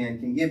Son of Man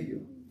can give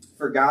you.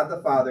 For God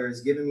the Father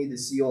has given me the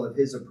seal of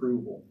his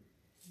approval.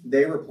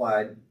 They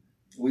replied,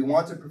 we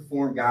want to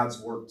perform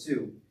God's work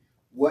too.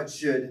 What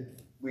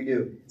should we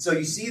do? So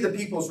you see the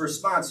people's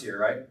response here,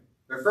 right?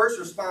 Their first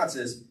response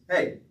is,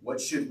 hey, what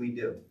should we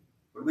do?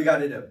 What do we got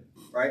to do,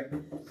 right?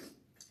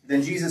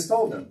 Then Jesus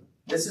told them,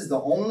 this is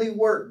the only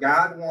work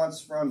God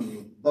wants from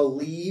you.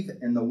 Believe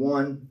in the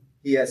one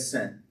he has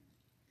sent.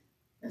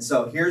 And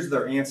so here's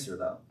their answer,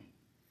 though.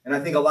 And I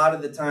think a lot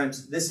of the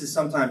times, this is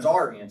sometimes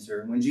our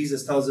answer when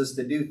Jesus tells us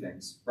to do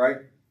things, right?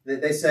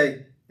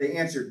 They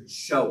answered,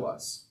 show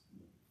us.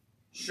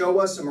 Show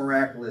us a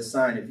miraculous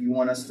sign if you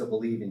want us to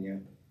believe in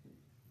you.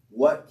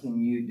 What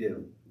can you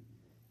do?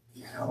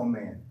 Oh,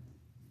 man.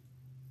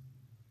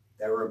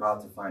 They were about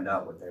to find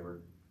out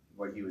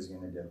what he was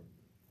going to do.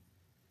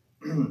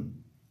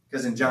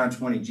 Because in John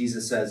 20,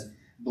 Jesus says,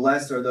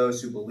 blessed are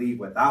those who believe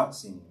without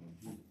seeing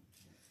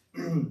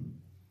me.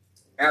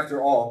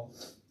 After all,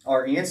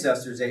 our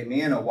ancestors ate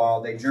manna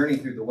while they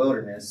journeyed through the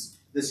wilderness.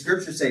 The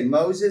scriptures say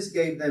Moses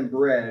gave them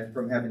bread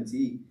from heaven to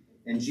eat.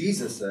 And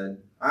Jesus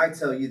said, I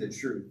tell you the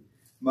truth.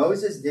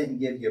 Moses didn't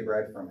give you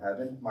bread from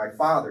heaven. My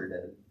Father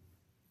did.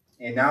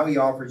 And now he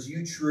offers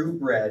you true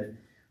bread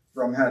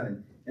from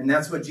heaven. And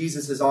that's what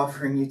Jesus is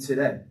offering you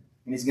today.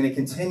 And he's going to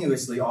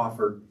continuously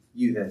offer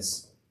you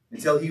this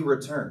until he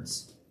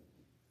returns.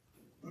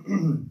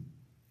 The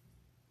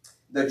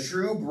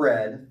true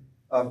bread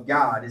of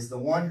God is the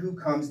one who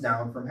comes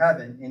down from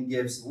heaven and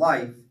gives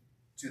life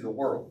to the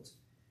world.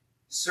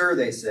 Sir,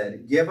 they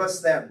said, give us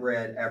that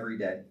bread every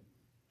day.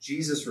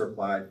 Jesus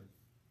replied,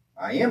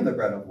 I am the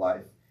bread of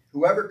life.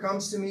 Whoever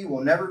comes to me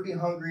will never be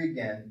hungry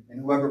again, and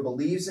whoever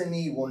believes in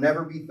me will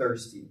never be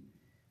thirsty.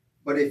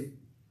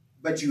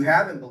 But you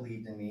haven't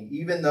believed in me,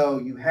 even though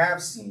you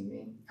have seen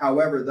me.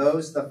 However,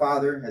 those the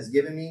Father has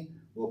given me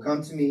will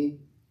come to me,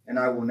 and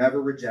I will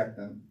never reject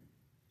them.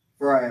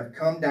 For I have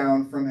come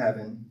down from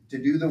heaven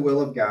to do the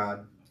will of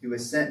God, who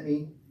has sent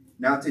me,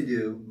 not to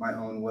do my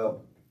own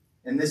will.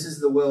 And this is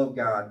the will of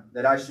God,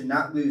 that I should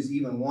not lose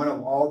even one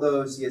of all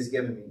those he has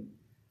given me,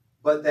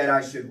 but that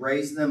I should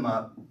raise them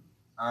up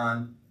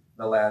on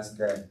the last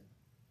day.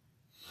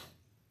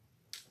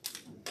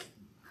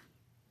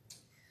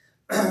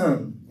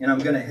 And I'm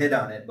going to hit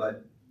on it,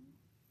 but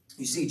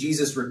you see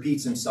Jesus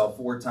repeats himself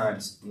 4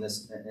 times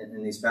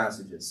in these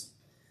passages.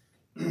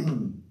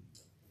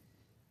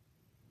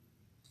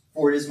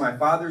 For it is my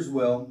Father's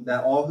will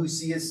that all who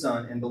see his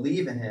Son and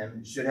believe in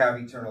him should have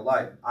eternal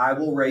life. I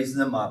will raise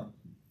them up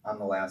on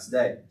the last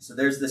day. So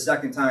there's the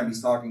second time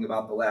he's talking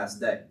about the last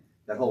day,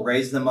 that he'll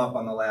raise them up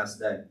on the last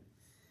day.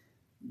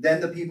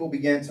 Then the people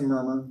began to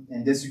murmur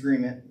in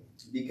disagreement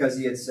because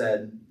he had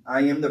said,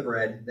 I am the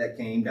bread that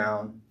came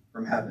down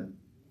from heaven.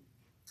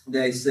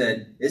 They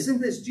said,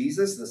 isn't this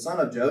Jesus, the son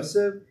of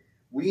Joseph?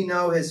 We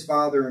know his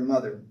father and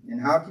mother,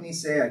 and how can he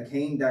say I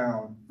came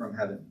down from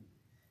heaven?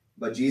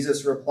 But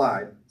Jesus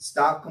replied,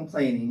 stop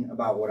complaining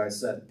about what I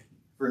said.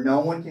 For no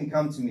one can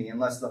come to me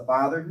unless the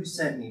Father who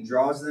sent me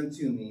draws them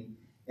to me,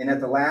 and at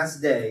the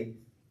last day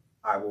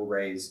I will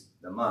raise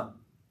them up.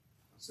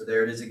 So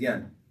there it is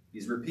again.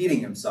 He's repeating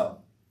himself.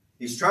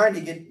 He's trying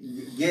to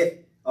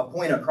get a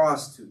point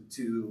across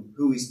to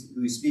who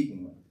he's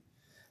speaking with.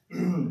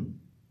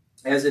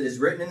 As it is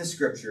written in the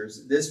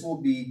scriptures,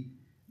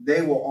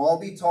 they will all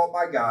be taught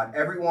by God.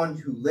 Everyone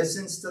who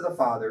listens to the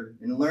Father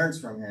and learns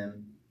from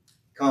him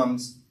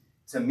comes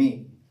to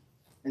me.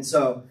 And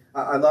so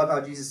I love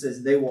how Jesus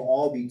says they will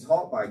all be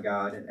taught by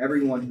God, and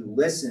everyone who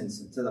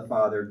listens to the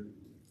Father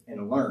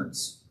and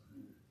learns.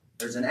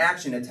 There's an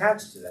action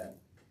attached to that.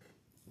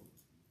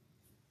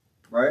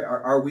 Right?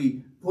 Are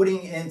we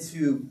putting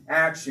into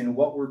action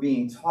what we're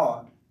being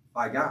taught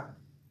by God?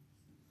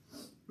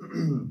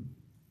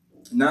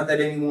 Not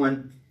that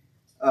anyone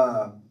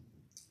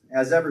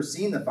has ever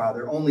seen the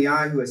Father. Only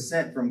I, who is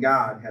sent from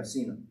God, have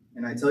seen him.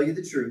 And I tell you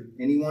the truth,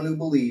 anyone who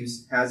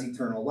believes has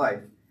eternal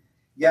life.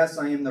 Yes,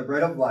 I am the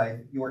bread of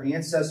life. Your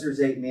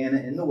ancestors ate manna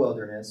in the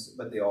wilderness,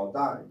 but they all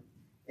died.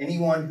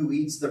 Anyone who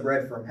eats the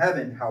bread from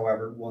heaven,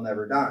 however, will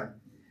never die.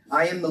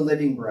 I am the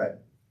living bread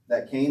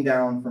that came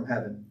down from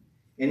heaven.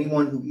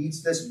 Anyone who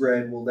eats this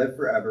bread will live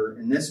forever,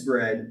 and this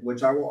bread,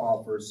 which I will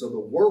offer so the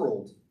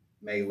world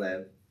may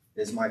live,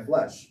 is my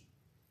flesh.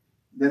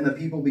 Then the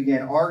people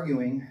began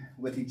arguing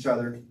with each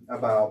other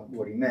about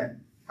what he meant.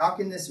 How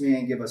can this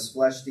man give us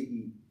flesh to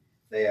eat?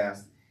 They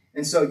asked.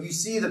 And so you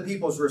see the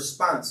people's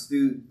response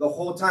through the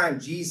whole time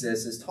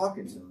Jesus is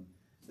talking to them.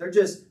 They're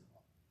just,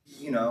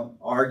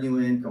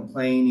 arguing,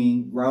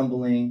 complaining,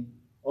 grumbling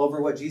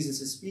over what Jesus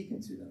is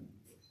speaking to them.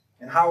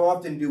 And how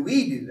often do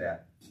we do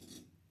that?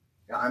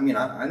 I mean,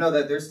 I know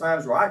that there's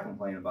times where I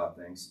complain about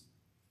things.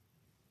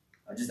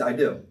 I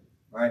do,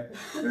 right?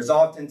 There's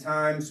often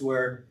times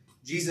where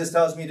Jesus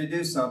tells me to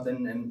do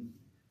something and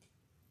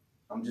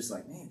I'm just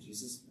like, man,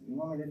 Jesus, you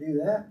want me to do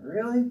that?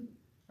 Really?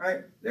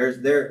 Right?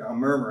 I'm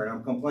murmuring,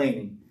 I'm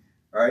complaining.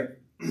 All right?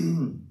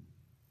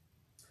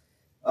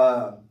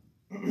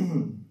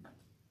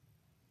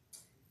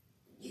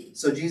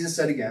 So Jesus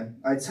said again,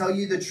 I tell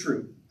you the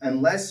truth,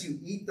 unless you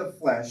eat the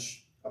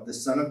flesh of the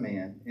Son of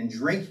Man and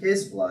drink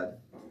his blood,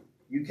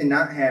 you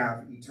cannot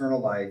have eternal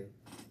life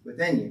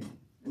within you.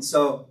 And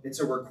so it's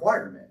a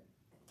requirement.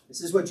 This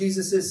is what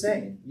Jesus is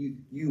saying.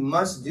 You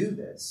must do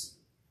this.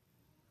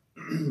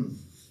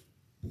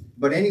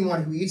 But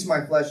anyone who eats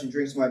my flesh and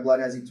drinks my blood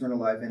has eternal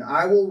life, and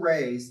I will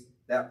raise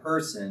that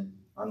person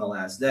on the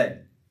last day.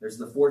 There's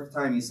the fourth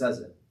time he says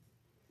it.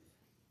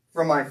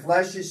 For my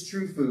flesh is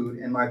true food,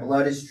 and my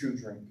blood is true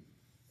drink.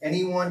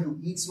 Anyone who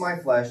eats my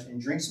flesh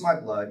and drinks my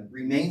blood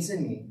remains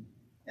in me,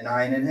 and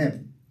I in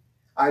him.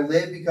 I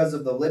live because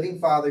of the living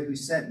Father who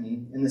sent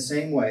me. In the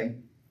same way,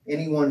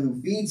 anyone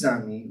who feeds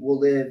on me will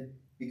live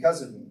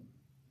because of me.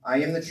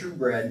 I am the true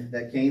bread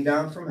that came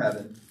down from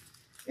heaven.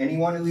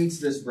 Anyone who eats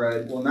this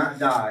bread will not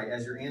die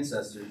as your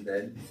ancestors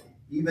did,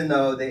 even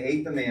though they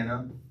ate the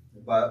manna,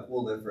 but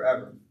will live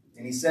forever.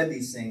 And he said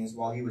these things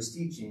while he was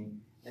teaching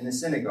in the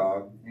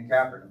synagogue in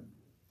Capernaum.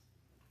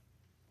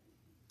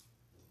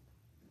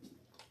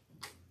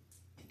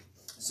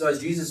 So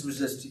as Jesus was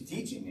just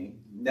teaching me,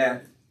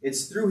 that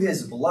it's through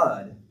his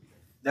blood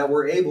that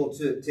we're able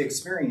to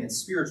experience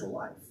spiritual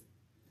life.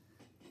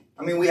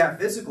 I mean, we have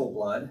physical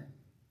blood,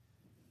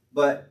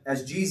 but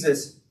as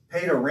Jesus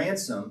paid a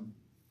ransom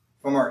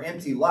from our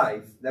empty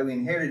life that we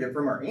inherited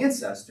from our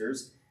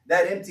ancestors,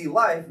 that empty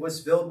life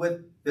was filled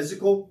with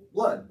physical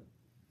blood,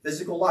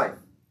 physical life.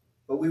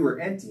 But we were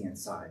empty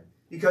inside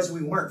because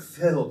we weren't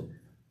filled,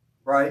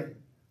 right,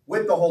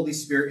 with the Holy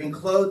Spirit and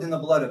clothed in the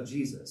blood of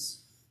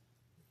Jesus.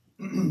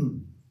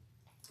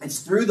 It's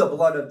through the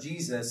blood of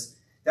Jesus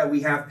that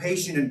we have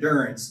patient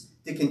endurance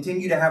to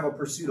continue to have a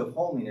pursuit of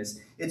holiness.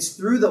 It's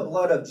through the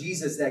blood of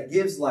Jesus that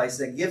gives life,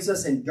 that gives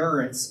us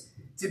endurance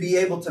to be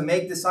able to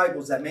make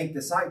disciples that make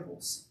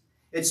disciples.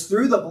 It's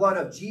through the blood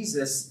of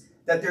Jesus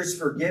that there's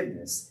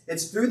forgiveness.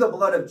 It's through the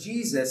blood of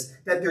Jesus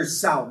that there's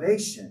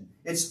salvation.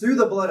 It's through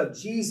the blood of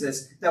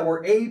Jesus that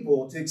we're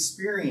able to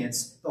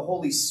experience the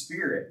Holy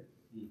Spirit.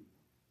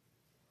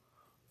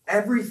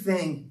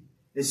 Everything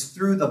is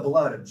through the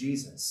blood of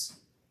Jesus.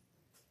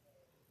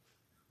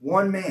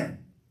 One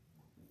man,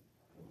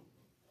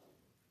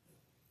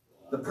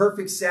 the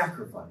perfect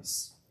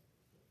sacrifice,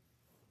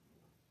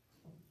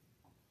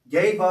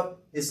 gave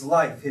up his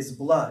life, his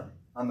blood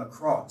on the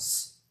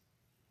cross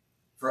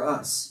for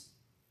us.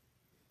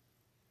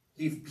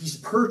 He's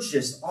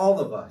purchased all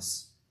of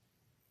us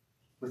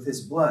with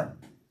his blood.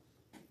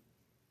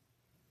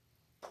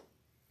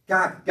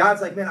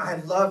 God's like, man,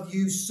 I love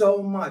you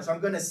so much. I'm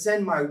going to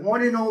send my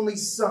one and only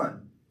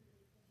son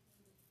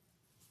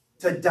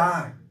to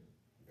die.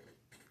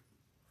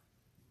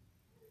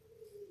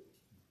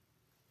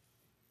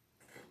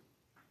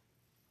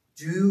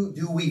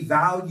 Do we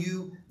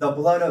value the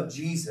blood of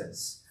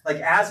Jesus?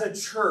 Like, as a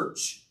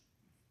church,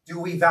 do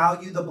we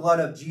value the blood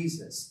of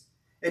Jesus?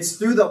 It's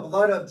through the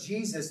blood of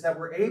Jesus that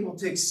we're able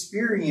to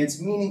experience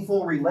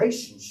meaningful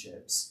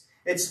relationships.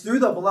 It's through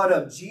the blood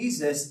of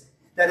Jesus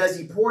that as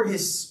he poured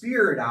his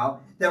Spirit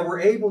out, that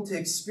we're able to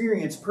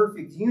experience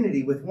perfect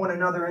unity with one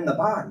another in the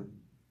body.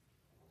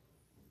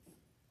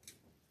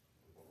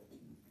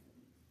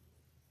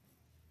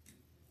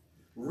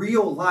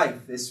 Real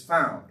life is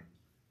found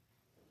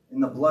in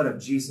the blood of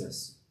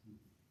Jesus.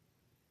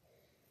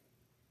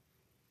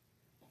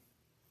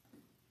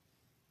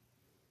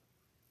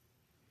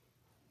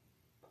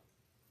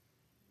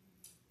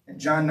 In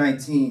John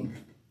 19,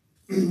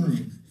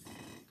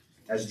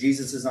 as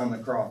Jesus is on the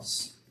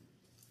cross,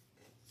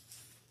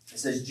 it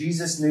says,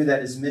 Jesus knew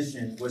that his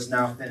mission was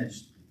now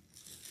finished.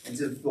 And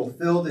to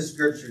fulfill the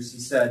scriptures, he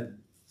said,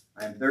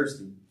 I am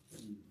thirsty.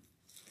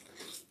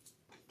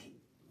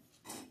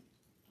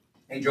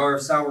 A jar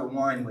of sour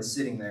wine was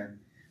sitting there.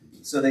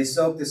 So they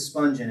soaked a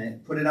sponge in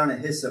it, put it on a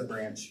hyssop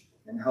branch,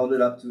 and held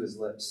it up to his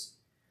lips.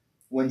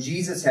 When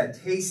Jesus had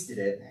tasted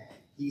it,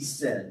 he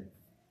said,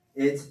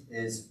 it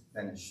is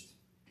finished.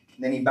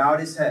 And then he bowed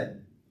his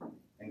head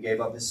and gave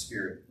up his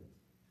spirit.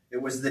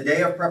 It was the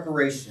day of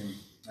preparation,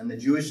 and the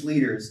Jewish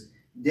leaders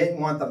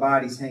didn't want the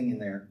bodies hanging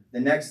there. The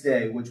next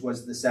day, which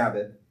was the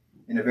Sabbath,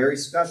 and a very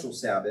special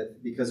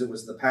Sabbath, because it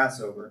was the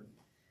Passover,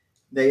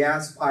 they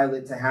asked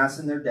Pilate to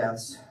hasten their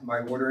deaths by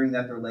ordering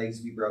that their legs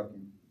be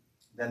broken.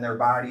 Then their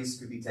bodies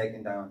could be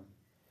taken down.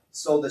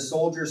 So the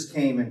soldiers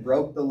came and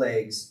broke the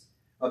legs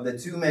of the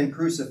two men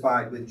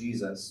crucified with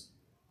Jesus.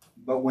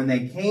 But when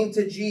they came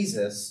to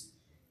Jesus,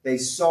 they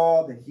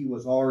saw that he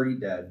was already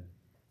dead.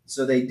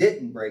 So they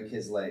didn't break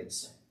his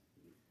legs.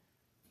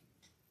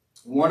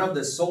 One of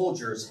the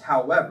soldiers,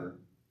 however,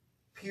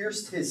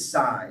 pierced his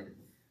side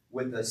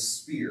with a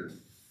spear,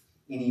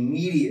 and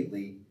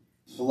immediately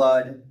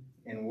blood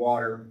and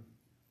water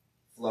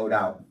flowed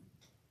out.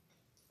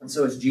 And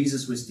so as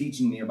Jesus was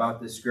teaching me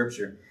about this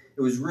scripture,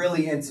 it was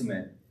really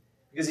intimate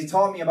because he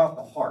taught me about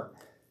the heart.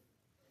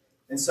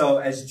 And so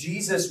as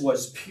Jesus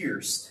was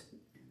pierced,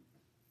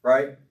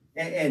 right,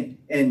 and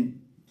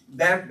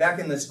back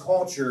in this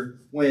culture,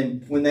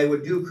 when they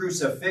would do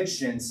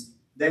crucifixions,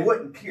 they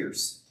wouldn't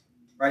pierce,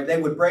 right?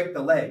 They would break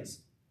the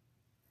legs.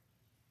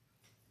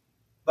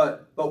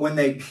 But when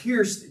they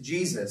pierced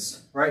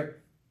Jesus, right,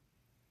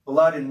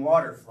 blood and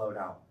water flowed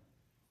out,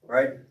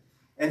 right?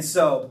 And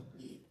so,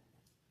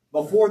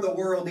 before the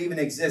world even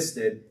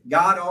existed,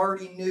 God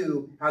already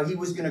knew how he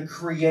was going to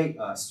create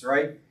us,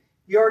 right?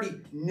 He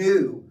already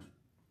knew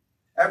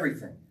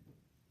everything.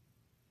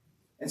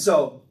 And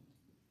so,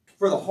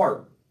 for the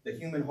heart, the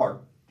human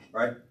heart,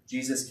 right?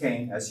 Jesus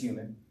came as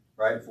human,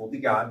 right? Fully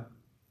God.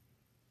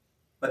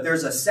 But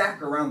there's a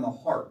sac around the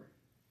heart.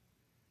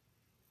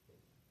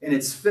 And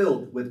it's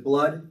filled with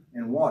blood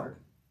and water.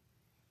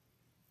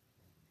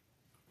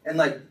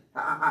 And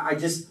I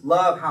just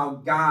love how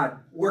God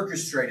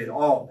orchestrated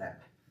all of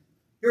that.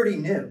 He already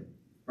knew,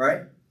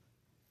 right?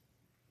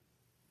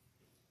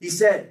 He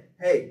said,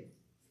 hey,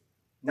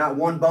 not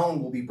one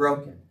bone will be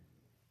broken,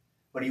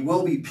 but he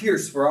will be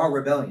pierced for our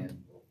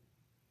rebellion.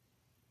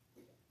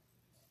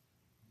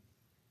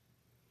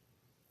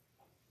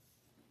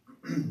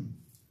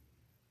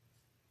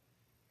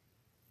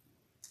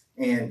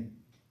 And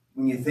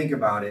when you think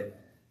about it,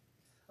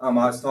 I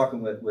was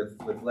talking with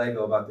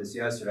Lego about this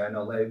yesterday. I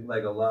know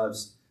Lego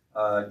loves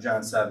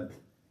John 7,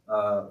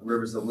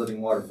 rivers of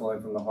living water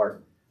flowing from the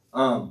heart.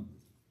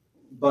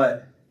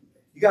 But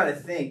you got to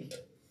think,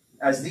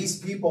 as these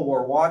people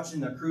were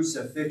watching the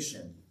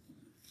crucifixion,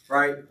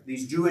 right?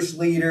 These Jewish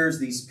leaders,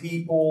 these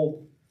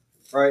people,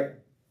 right?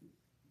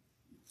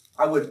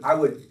 I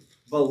would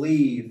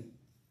believe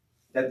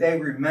that they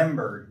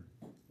remembered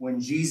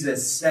when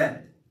Jesus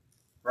said,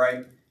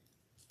 right?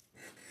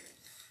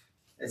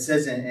 It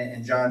says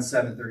in John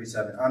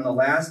 7:37, on the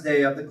last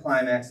day of the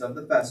climax of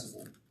the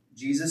festival,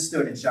 Jesus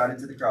stood and shouted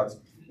to the crowds,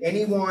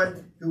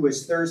 anyone who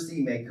is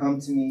thirsty may come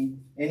to me.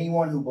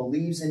 Anyone who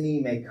believes in me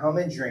may come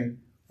and drink,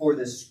 for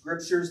the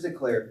scriptures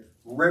declare,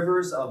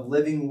 rivers of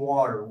living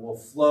water will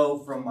flow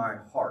from my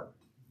heart.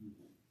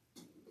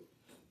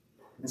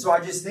 And so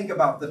I just think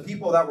about the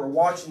people that were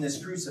watching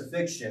this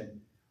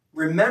crucifixion,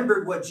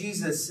 remembered what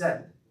Jesus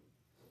said.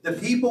 The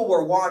people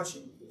were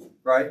watching,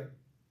 right?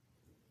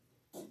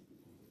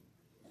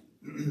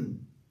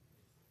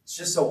 It's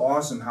just so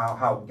awesome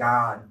how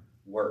God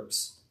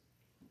works.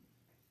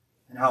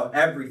 And how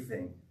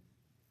everything,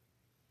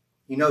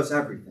 he knows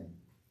everything.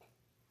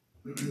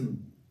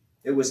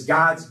 It was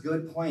God's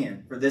good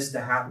plan for this to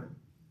happen.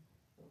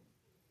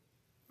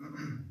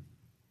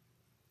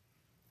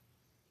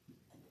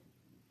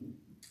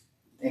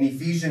 In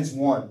Ephesians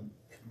 1,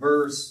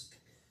 verse,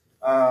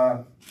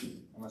 I'm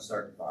going to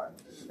start at 5.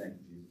 Thank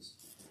you, Jesus.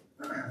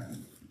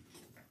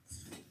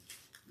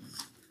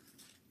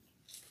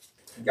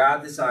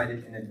 God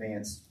decided in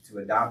advance to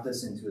adopt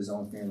us into his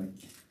own family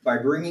by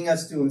bringing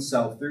us to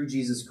himself through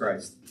Jesus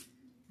Christ.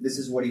 This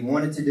is what he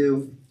wanted to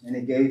do, and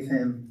it gave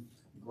him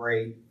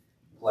great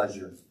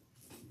pleasure.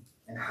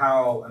 And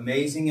how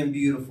amazing and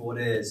beautiful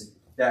it is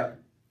that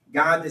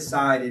God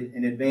decided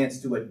in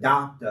advance to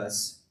adopt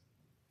us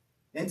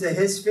into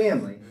his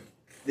family.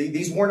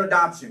 These weren't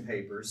adoption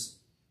papers,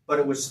 but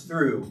it was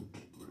through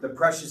the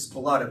precious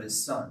blood of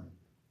his Son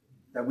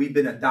that we've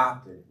been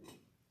adopted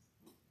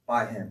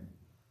by him.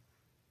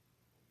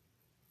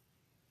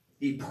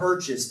 He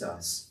purchased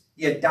us.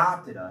 He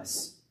adopted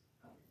us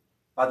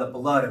by the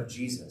blood of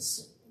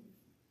Jesus.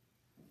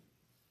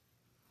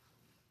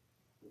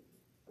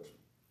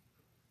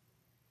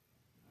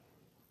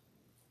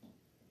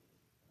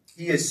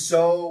 He is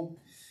so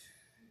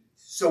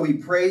we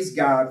praise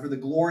God for the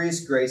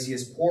glorious grace he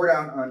has poured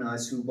out on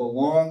us who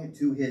belong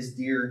to his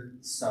dear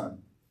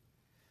Son.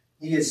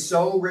 He is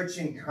so rich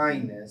in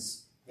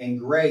kindness and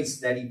grace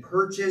that he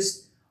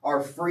purchased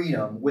our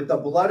freedom with the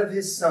blood of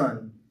his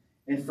Son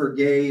and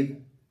forgave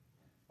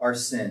our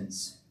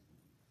sins.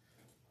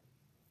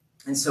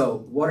 And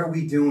so, what are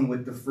we doing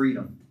with the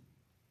freedom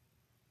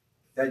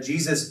that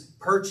Jesus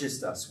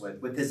purchased us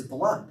with his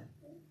blood?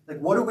 Like,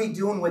 what are we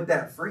doing with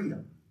that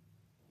freedom?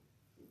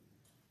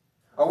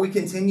 Are we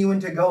continuing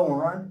to go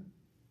on,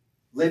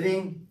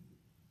 living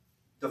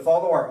to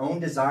follow our own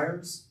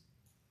desires,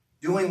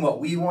 doing what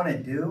we want to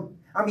do?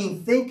 I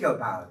mean, think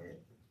about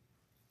it.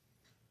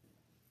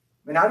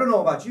 I mean, I don't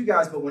know about you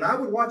guys, but when I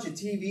would watch a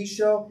TV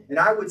show and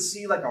I would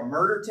see like a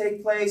murder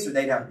take place, or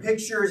they'd have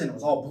pictures and it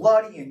was all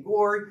bloody and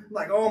gory, I'm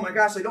like, oh my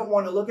gosh, I don't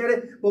want to look at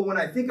it. But when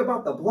I think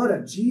about the blood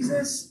of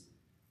Jesus,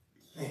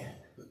 man,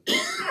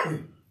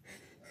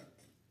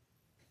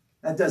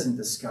 that doesn't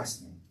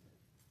disgust me.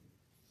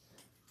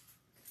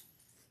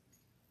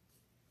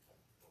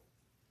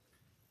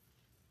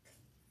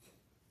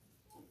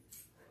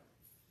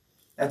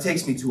 That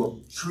takes me to a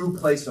true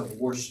place of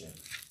worship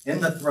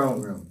in the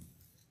throne room.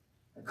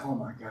 Like, oh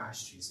my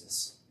gosh,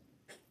 Jesus,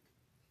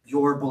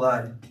 your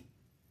blood,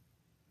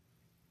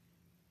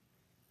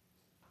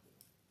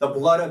 the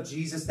blood of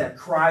Jesus that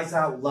cries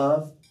out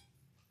love,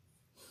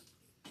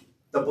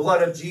 the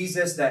blood of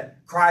Jesus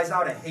that cries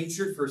out a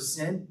hatred for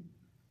sin,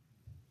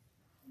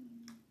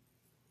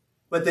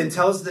 but then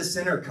tells the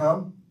sinner,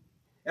 come,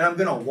 and I'm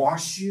going to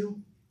wash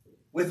you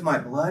with my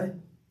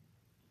blood.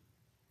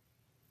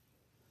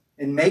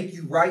 and make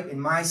you right in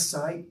my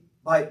sight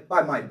by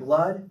my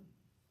blood.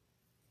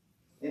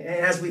 And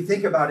as we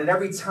think about it,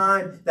 every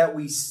time that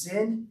we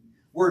sin,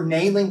 we're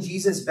nailing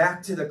Jesus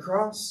back to the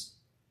cross.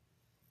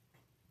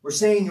 We're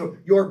saying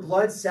your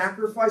blood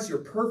sacrifice, your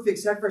perfect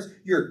sacrifice,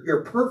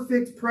 your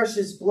perfect,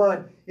 precious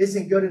blood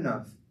isn't good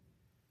enough.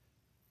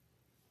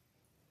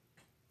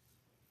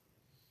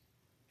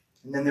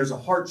 And then there's a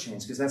heart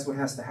change, because that's what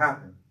has to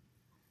happen.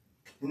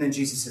 And then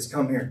Jesus says,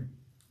 come here.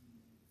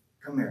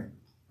 Come here.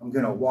 I'm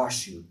going to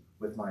wash you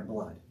with my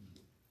blood.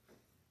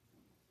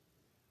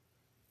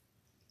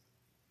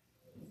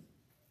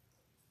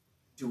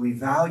 Do we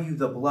value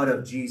the blood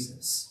of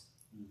Jesus?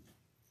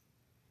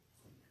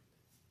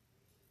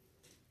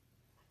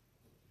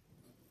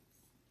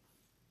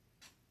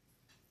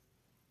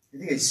 I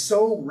think he's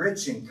so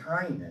rich in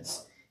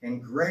kindness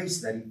and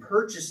grace that he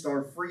purchased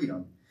our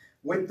freedom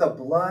with the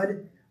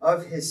blood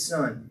of his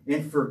Son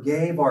and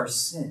forgave our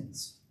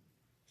sins.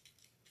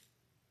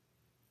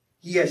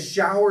 He has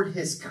showered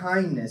his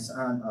kindness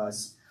on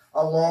us,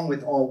 along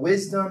with all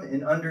wisdom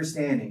and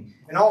understanding.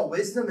 And all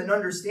wisdom and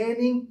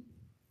understanding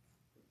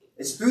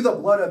is through the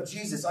blood of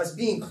Jesus, us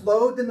being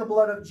clothed in the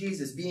blood of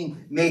Jesus,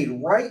 being made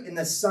right in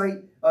the sight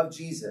of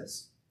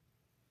Jesus.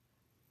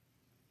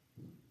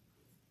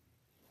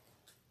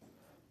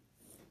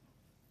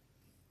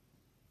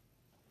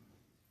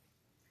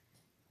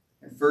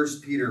 In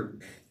 1 Peter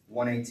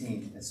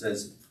 1:18, it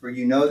says, "For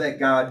you know that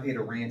God paid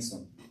a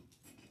ransom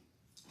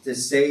to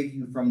save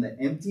you from the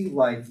empty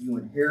life you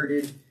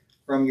inherited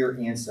from your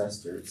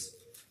ancestors.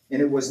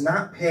 And it was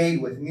not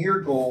paid with mere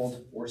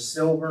gold or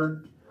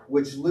silver,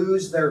 which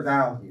lose their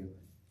value.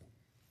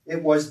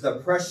 It was the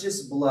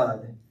precious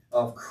blood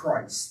of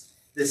Christ,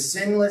 the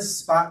sinless,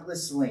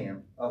 spotless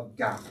Lamb of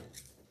God.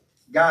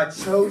 God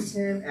chose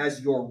him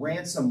as your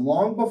ransom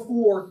long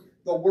before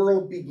the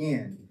world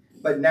began.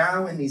 But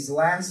now in these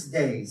last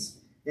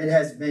days, it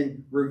has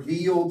been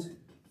revealed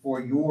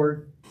for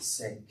your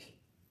sake."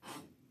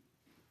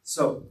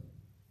 So,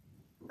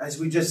 as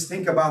we just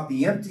think about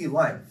the empty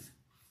life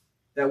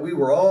that we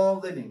were all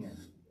living in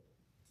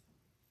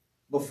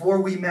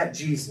before we met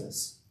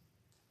Jesus,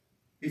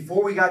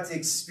 before we got to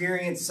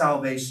experience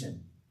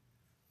salvation,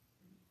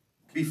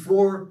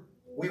 before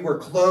we were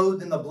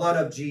clothed in the blood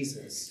of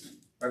Jesus,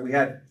 right? We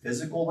had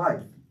physical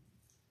life,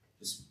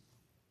 just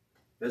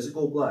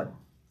physical blood.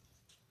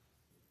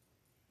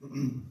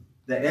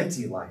 The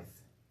empty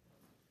life,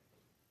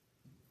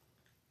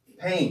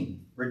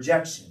 pain,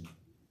 rejection,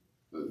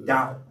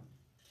 doubt,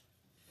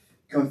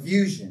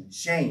 confusion,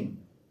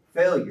 shame,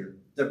 failure,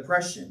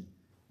 depression,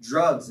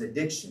 drugs,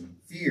 addiction,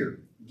 fear,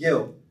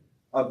 guilt,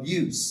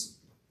 abuse,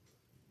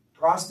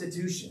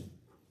 prostitution,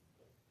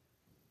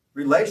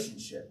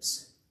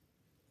 relationships,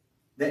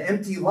 the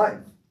empty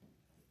life,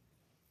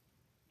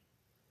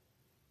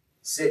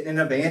 sitting in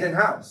an abandoned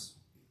house,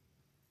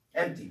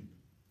 empty,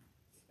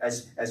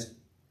 as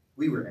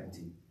we were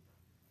empty.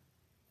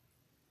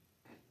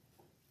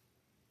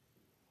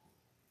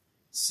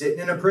 Sitting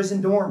in a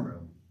prison dorm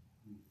room.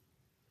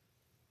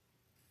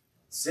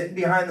 Sitting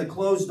behind the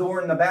closed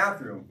door in the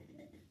bathroom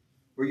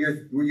where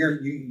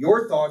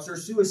your thoughts are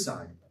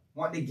suicide,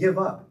 wanting to give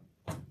up.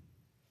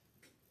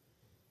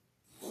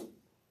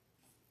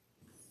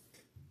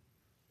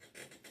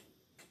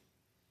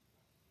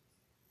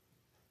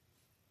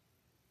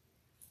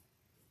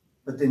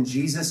 But then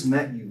Jesus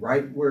met you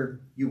right where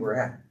you were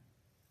at.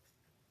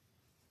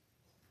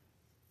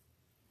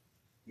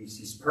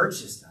 He's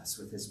purchased us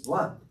with his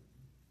blood.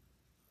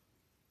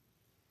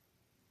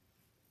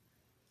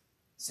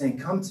 Saying,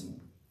 come to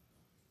me.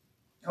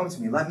 Come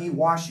to me. Let me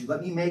wash you.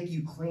 Let me make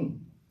you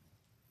clean.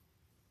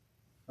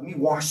 Let me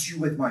wash you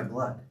with my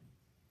blood.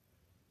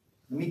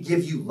 Let me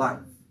give you life.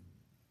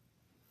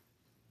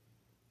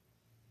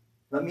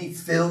 Let me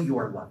fill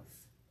your life.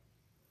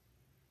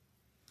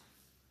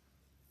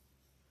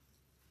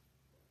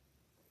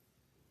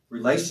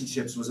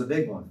 Relationships was a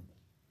big one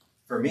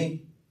for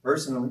me,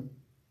 personally.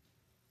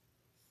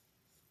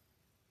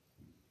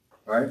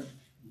 Right?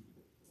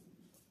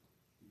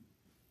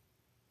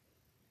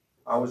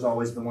 I was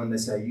always the one to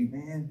say, you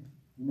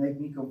make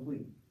me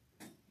complete.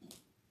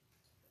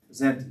 It's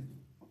empty.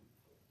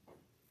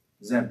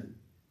 It's empty.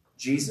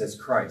 Jesus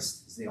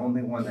Christ is the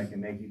only one that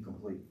can make you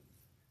complete.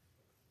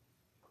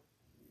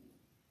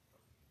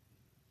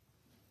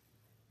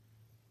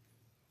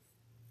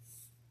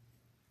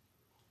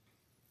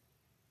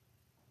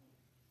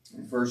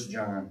 In 1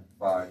 John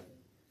 5,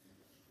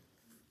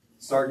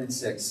 starting in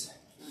 6,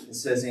 it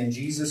says, "And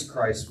Jesus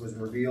Christ was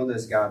revealed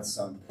as God's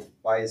Son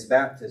by his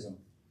baptism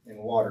in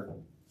water,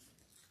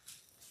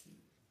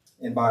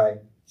 and by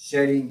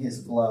shedding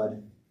his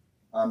blood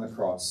on the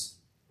cross.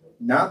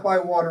 Not by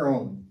water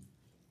only,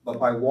 but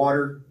by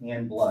water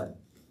and blood.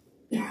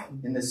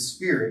 And the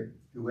Spirit,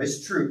 who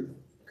is truth,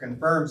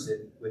 confirms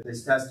it with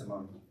his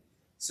testimony."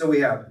 So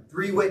we have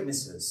three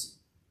witnesses.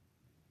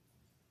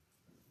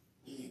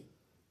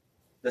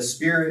 The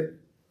Spirit,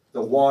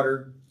 the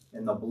water,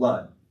 and the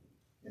blood.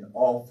 And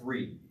all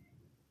three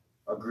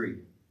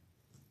agree.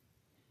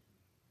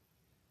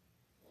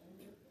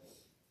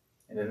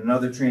 And in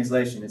another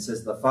translation, it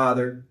says the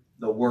Father,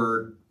 the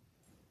Word,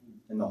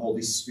 and the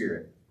Holy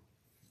Spirit.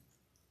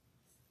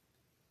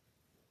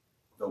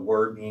 The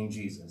Word being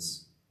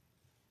Jesus.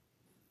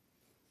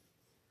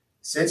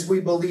 Since we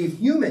believe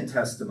human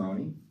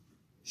testimony,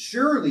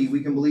 surely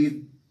we can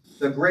believe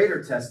the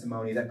greater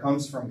testimony that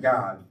comes from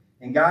God.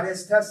 And God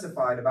has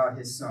testified about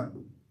his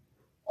Son.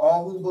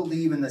 All who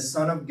believe in the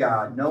Son of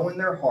God know in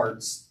their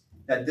hearts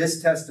that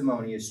this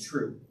testimony is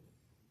true.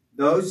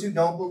 Those who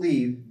don't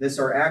believe this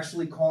are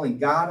actually calling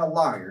God a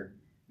liar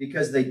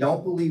because they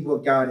don't believe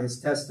what God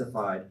has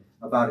testified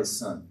about his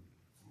Son.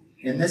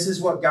 And this is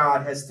what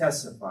God has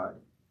testified.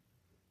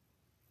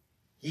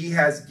 He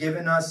has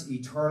given us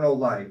eternal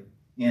life,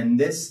 and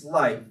this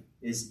life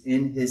is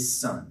in his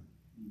Son.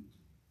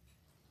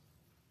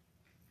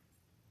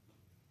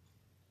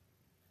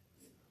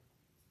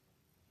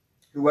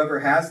 Whoever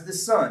has the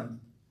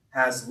Son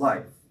has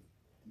life.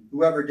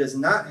 Whoever does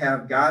not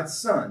have God's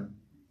Son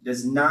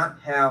does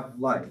not have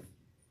life,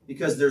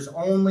 because there's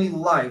only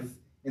life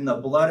in the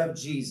blood of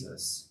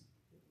Jesus.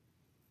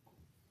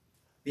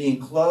 Being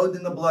clothed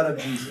in the blood of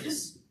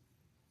Jesus.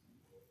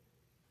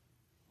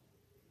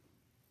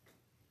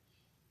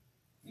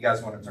 You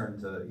guys want to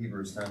turn to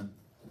Hebrews 10?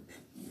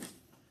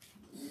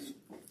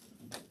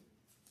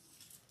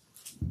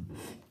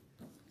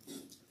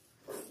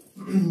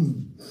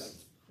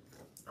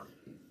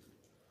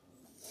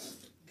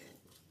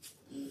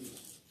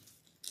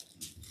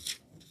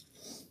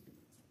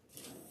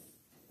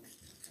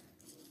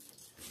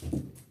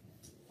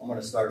 I'm going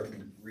to start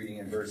reading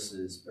in verse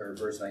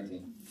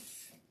 19.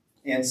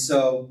 And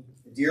so,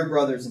 dear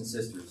brothers and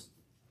sisters,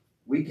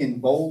 we can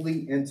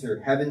boldly enter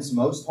heaven's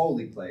most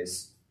holy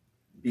place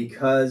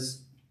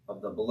because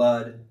of the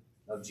blood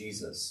of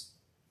Jesus.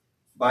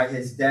 By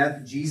his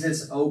death,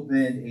 Jesus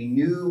opened a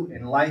new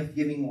and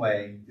life-giving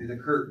way through the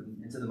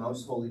curtain into the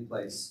most holy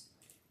place.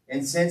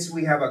 And since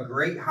we have a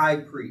great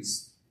high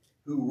priest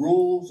who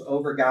rules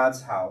over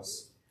God's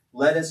house,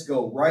 let us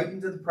go right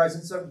into the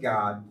presence of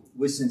God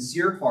with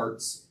sincere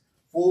hearts,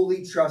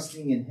 fully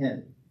trusting in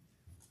him.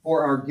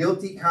 For our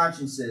guilty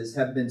consciences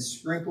have been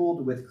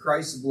sprinkled with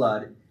Christ's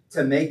blood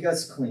to make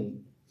us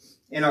clean,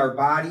 and our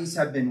bodies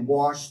have been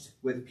washed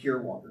with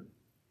pure water.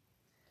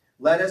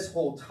 Let us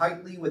hold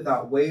tightly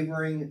without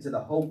wavering to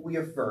the hope we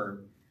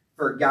affirm,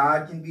 for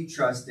God can be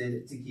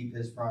trusted to keep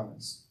his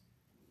promise.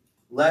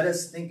 Let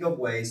us think of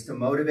ways to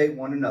motivate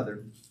one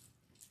another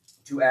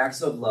to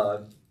acts of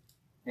love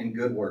and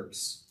good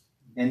works.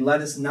 And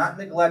let us not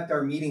neglect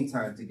our meeting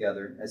time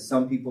together, as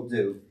some people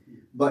do,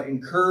 but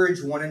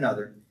encourage one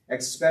another,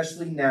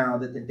 especially now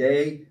that the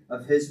day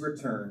of his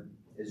return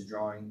is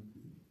drawing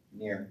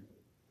near.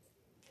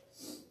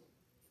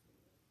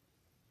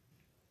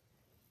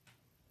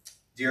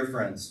 Dear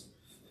friends,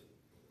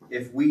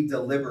 if we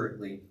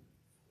deliberately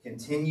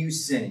continue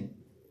sinning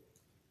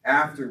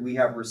after we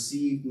have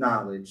received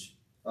knowledge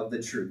of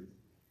the truth,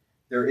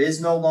 there is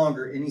no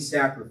longer any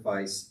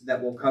sacrifice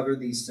that will cover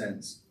these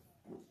sins.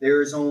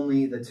 There is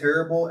only the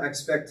terrible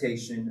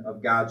expectation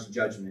of God's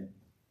judgment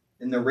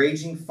and the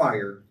raging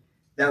fire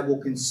that will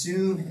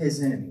consume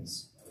his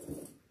enemies.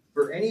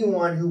 For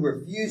anyone who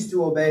refused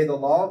to obey the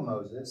law of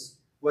Moses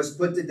was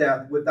put to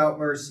death without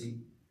mercy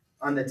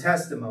on the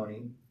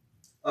testimony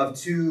of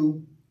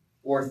 2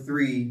 or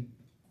 3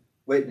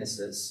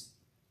 witnesses.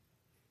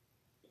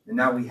 And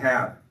now we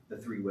have the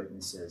 3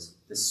 witnesses,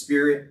 the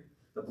Spirit,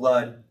 the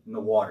blood, and the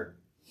water.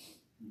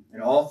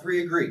 And all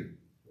 3 agree.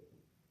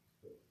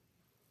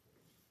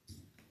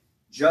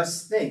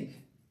 Just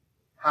think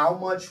how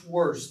much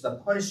worse the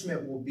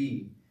punishment will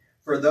be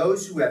for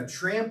those who have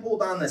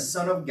trampled on the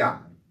Son of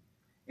God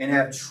and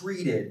have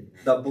treated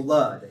the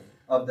blood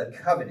of the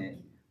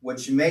covenant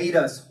which made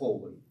us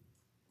holy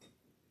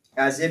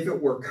as if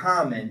it were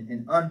common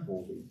and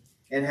unholy,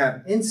 and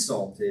have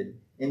insulted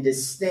and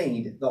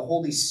disdained the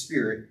Holy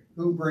Spirit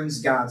who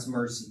brings God's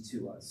mercy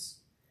to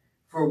us.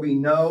 For we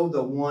know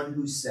the one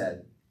who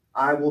said,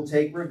 I will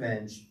take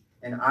revenge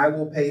and I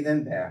will pay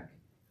them back.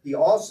 He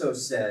also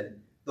said,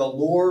 the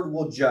Lord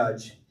will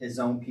judge his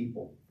own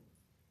people.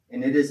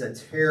 And it is a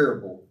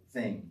terrible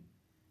thing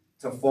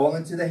to fall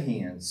into the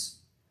hands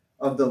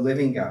of the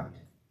living God.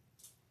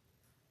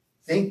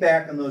 Think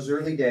back on those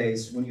early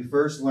days when you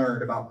first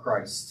learned about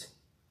Christ.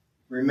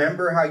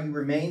 Remember how you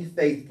remained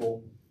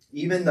faithful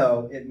even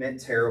though it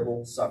meant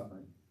terrible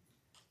suffering.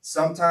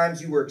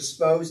 Sometimes you were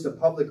exposed to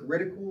public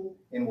ridicule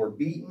and were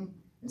beaten,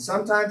 and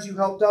sometimes you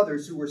helped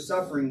others who were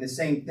suffering the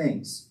same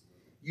things.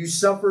 You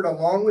suffered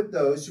along with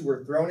those who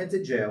were thrown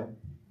into jail,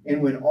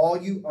 and when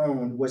all you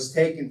owned was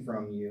taken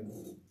from you,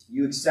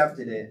 you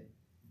accepted it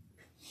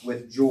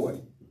with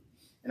joy.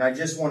 And I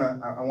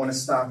want to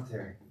stop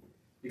there,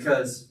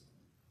 because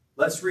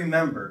let's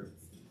remember,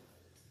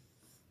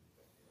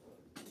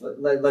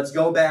 let's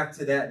go back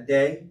to that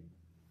day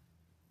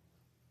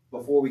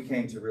before we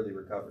came to really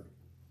recover.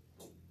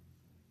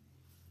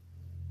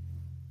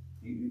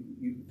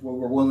 You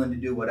were willing to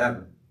do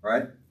whatever,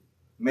 right?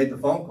 You made the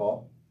phone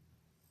call.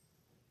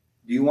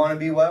 Do you want to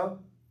be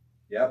well?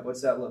 Yeah,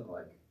 what's that look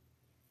like?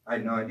 I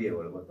had no idea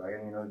what it looked like. I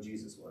didn't even know who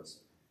Jesus was.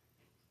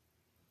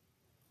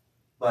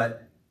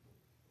 But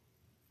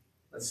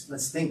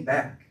let's think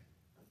back.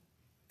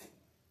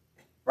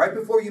 Right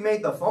before you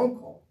made the phone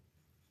call,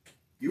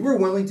 you were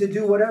willing to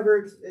do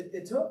whatever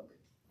it took.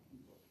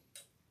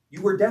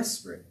 You were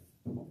desperate.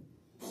 You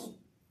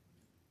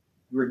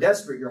were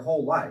desperate your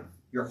whole life.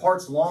 Your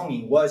heart's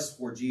longing was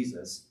for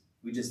Jesus.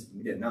 We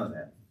didn't know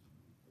that.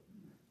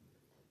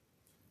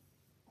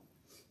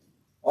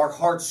 Our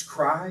heart's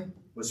cry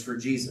was for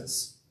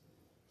Jesus.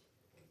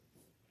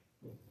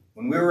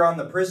 When we were on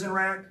the prison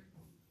rack,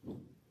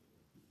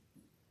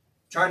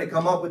 trying to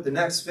come up with the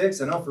next fix,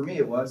 I know for me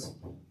it was.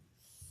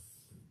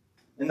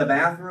 In the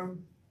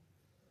bathroom,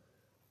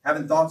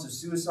 having thoughts of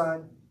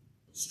suicide,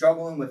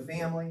 struggling with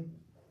family,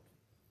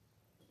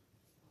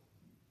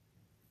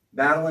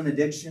 battling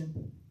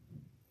addiction.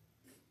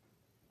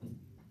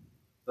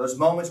 Those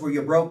moments where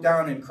you broke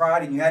down and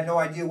cried and you had no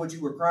idea what you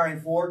were crying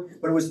for,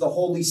 but it was the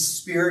Holy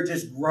Spirit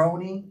just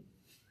groaning.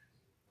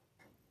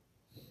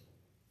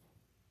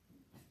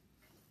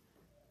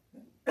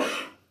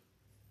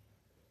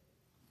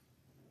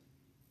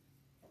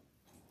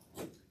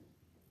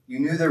 You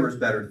knew there was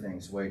better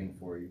things waiting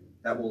for you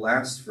that will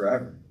last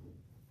forever.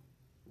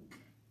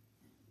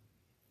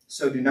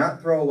 So do not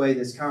throw away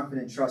this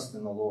confident trust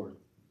in the Lord.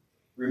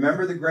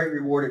 Remember the great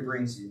reward it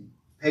brings you.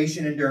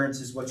 Patient endurance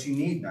is what you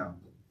need now,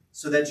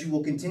 so that you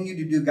will continue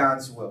to do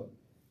God's will.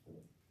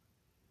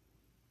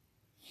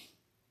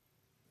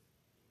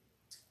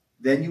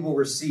 Then you will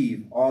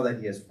receive all that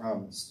he has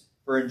promised.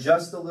 For in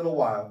just a little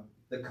while,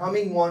 the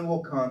coming one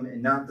will come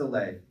and not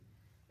delay,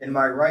 and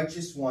my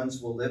righteous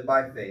ones will live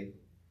by faith.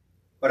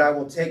 But I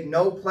will take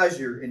no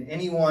pleasure in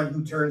anyone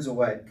who turns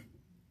away.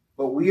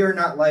 But we are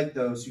not like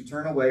those who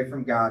turn away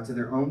from God to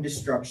their own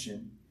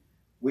destruction.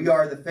 We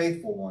are the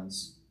faithful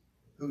ones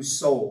whose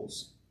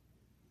souls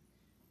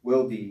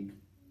will be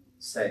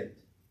saved.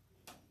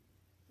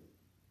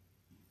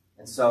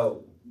 And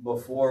so,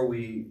 before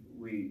we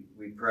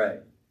pray,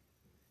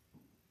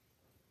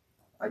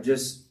 I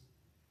just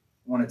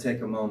want to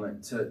take a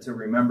moment to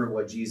remember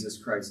what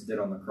Jesus Christ did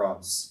on the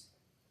cross.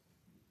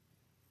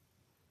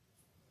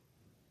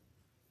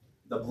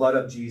 The blood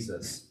of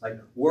Jesus. Like,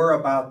 we're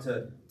about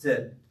to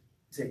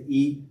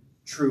eat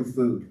true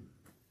food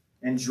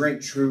and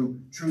drink true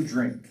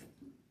drink.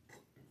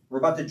 We're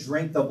about to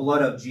drink the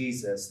blood of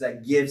Jesus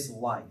that gives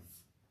life.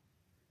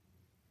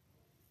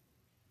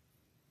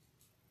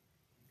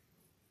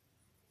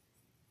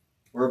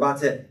 We're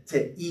about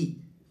to eat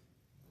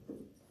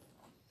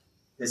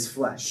his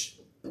flesh.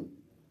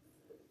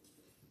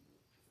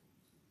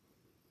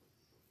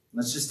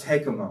 Let's just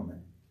take a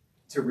moment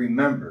to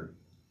remember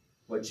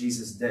what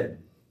Jesus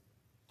did.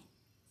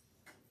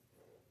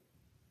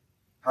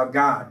 How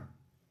God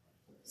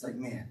is like,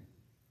 man,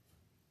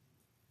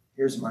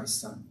 here's my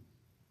son.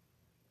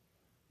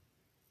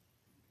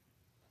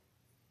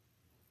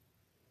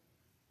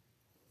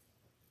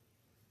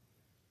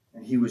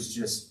 And he was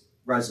just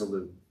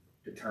resolute,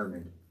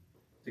 determined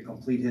to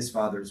complete his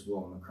Father's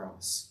will on the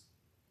cross.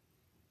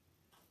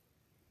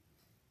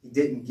 He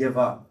didn't give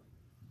up.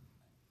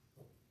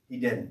 He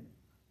didn't.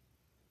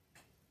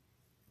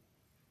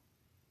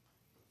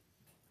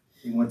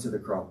 He went to the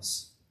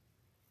cross.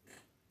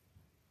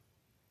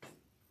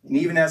 And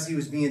even as he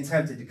was being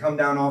tempted to come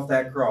down off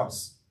that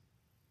cross,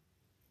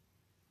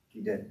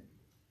 he did.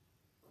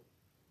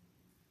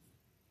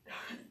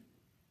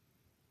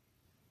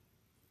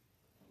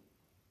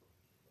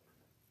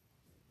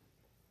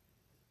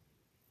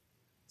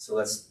 So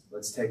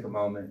let's take a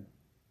moment,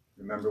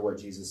 remember what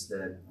Jesus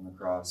did on the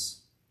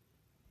cross.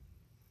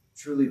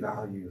 Truly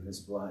value his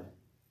blood.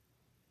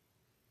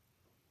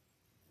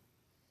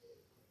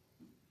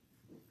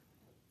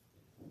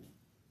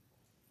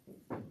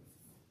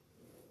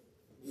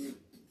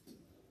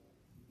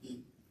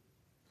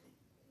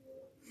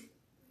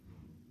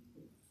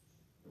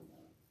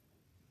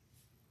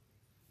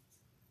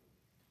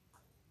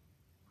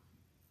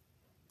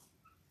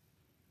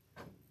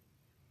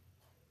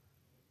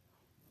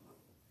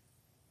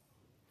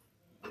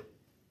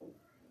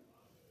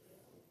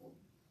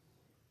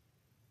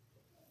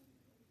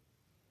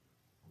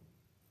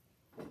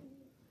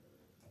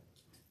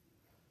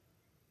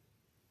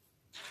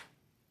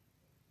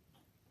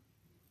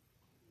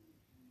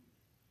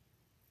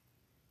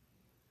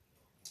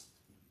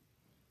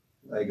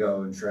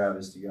 Lego and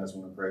Travis, do you guys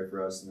want to pray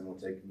for us, and then we'll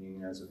take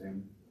communion as of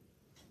him?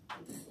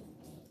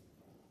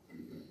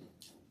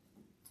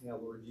 Yeah,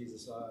 Lord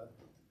Jesus,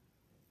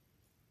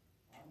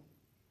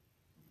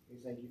 we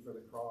thank you for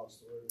the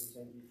cross, Lord. We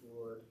thank you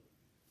for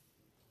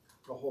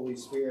the Holy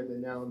Spirit that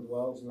now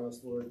indwells in us,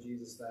 Lord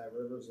Jesus, that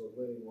rivers of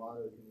living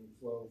water can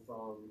flow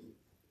from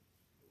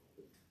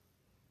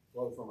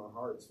our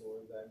hearts,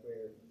 Lord, that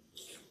where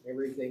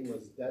everything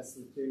was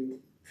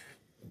destitute,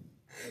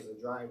 as a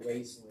dry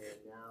wasteland,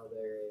 now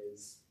there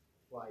is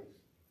life.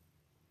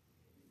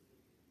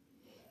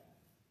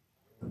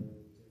 And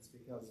it's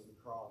because of the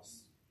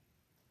cross.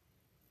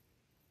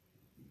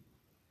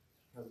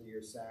 Because of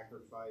your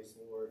sacrifice,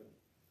 Lord.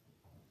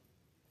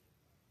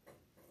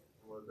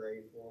 And we're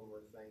grateful and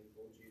we're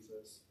thankful,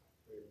 Jesus,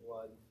 for your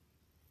blood.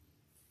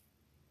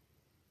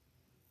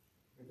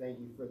 thank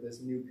you for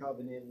this new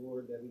covenant,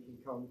 Lord, that we can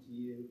come to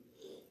you,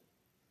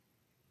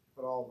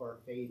 put all of our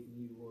faith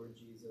in you, Lord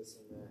Jesus,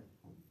 and that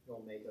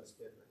you'll make us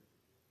different.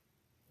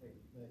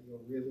 That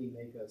you'll really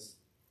make us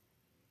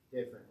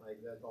different.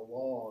 Like that the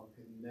law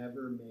could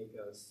never make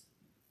us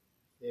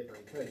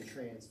different. It couldn't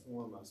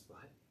transform us,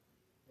 but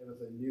it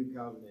was a new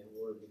covenant,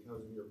 Lord,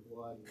 because of your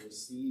blood and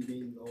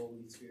receiving the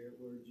Holy Spirit,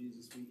 Lord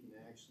Jesus, we can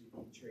actually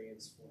be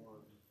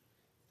transformed.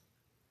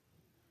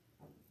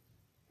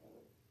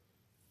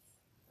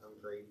 I'm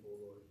grateful,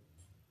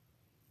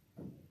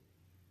 Lord.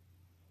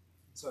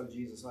 So,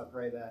 Jesus, I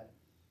pray that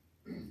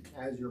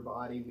as your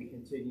body, we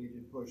continue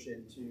to push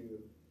into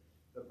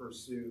the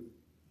pursuit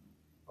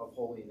of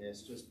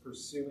holiness, just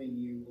pursuing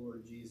you,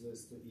 Lord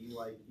Jesus, to be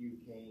like you,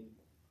 King.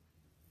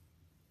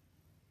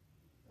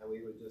 That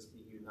we would just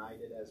be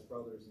united as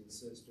brothers and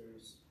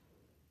sisters.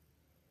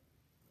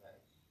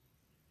 That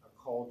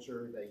a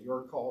culture, that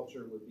your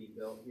culture would be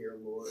built here,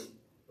 Lord,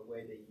 the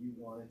way that you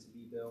want it to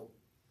be built.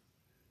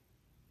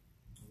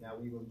 And that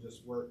we will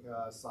just work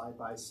side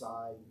by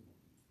side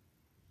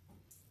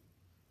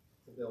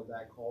to build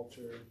that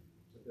culture,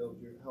 to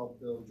help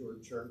build your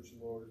church,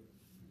 Lord.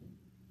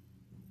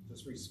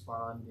 Just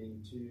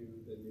responding to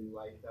the new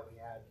life that we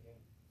have,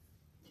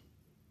 King.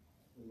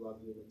 We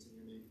love you, and it's in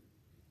your name.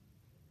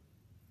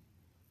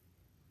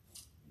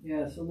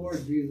 Yeah, so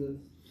Lord Jesus,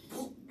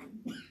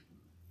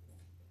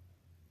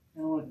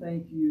 I want to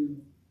thank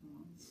you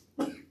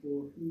for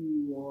who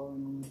you are,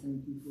 and I want to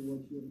thank you for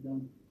what you have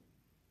done.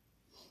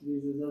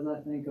 Jesus, as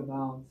I think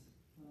about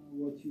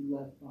what you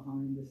left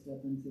behind to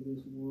step into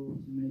this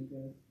world to make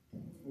a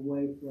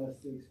way for us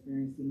to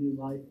experience the new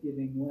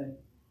life-giving way,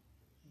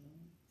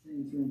 to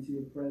enter into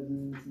your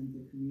presence and to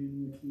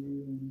commune with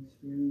you and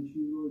experience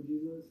you, Lord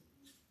Jesus,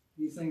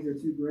 these things are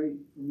too great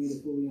for me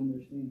to fully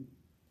understand.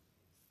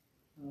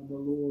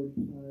 But Lord,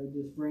 it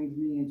just brings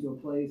me into a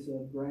place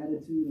of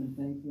gratitude and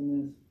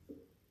thankfulness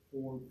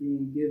for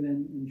being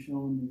given and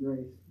shown the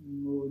grace.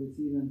 And Lord, it's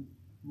even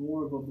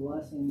more of a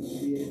blessing to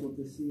be able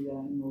to see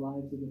that in the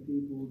lives of the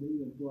people that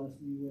you have blessed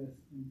me with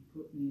and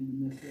put me in the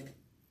midst of.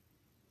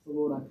 So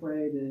Lord, I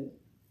pray that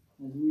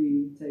as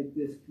we take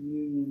this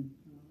communion,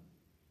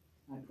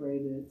 I pray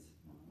that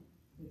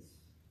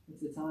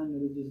it's a time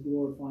that is just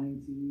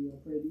glorifying to you. I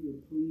pray that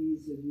you're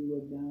pleased as you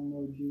look down,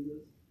 Lord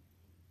Jesus,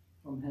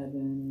 from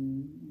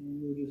heaven, and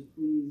you're just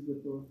pleased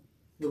with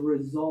the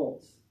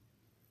results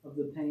of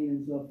the pain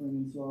and suffering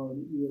and sorrow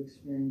that you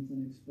experienced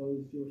and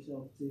exposed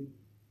yourself to.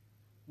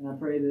 And I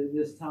pray that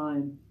this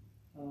time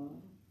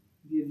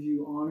gives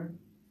you honor,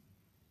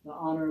 the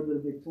honor that a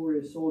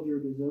victorious soldier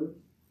deserves,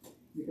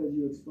 because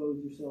you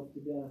exposed yourself to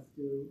death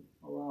to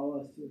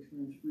allow us to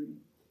experience freedom.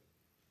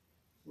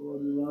 So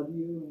Lord, we love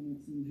you, and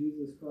it's in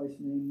Jesus Christ's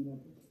name that I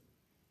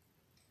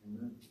pray.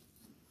 Amen.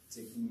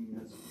 Take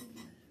communion.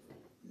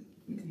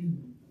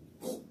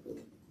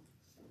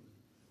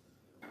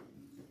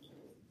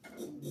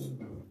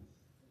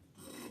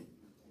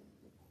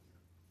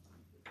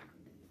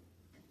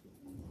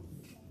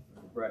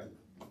 Right.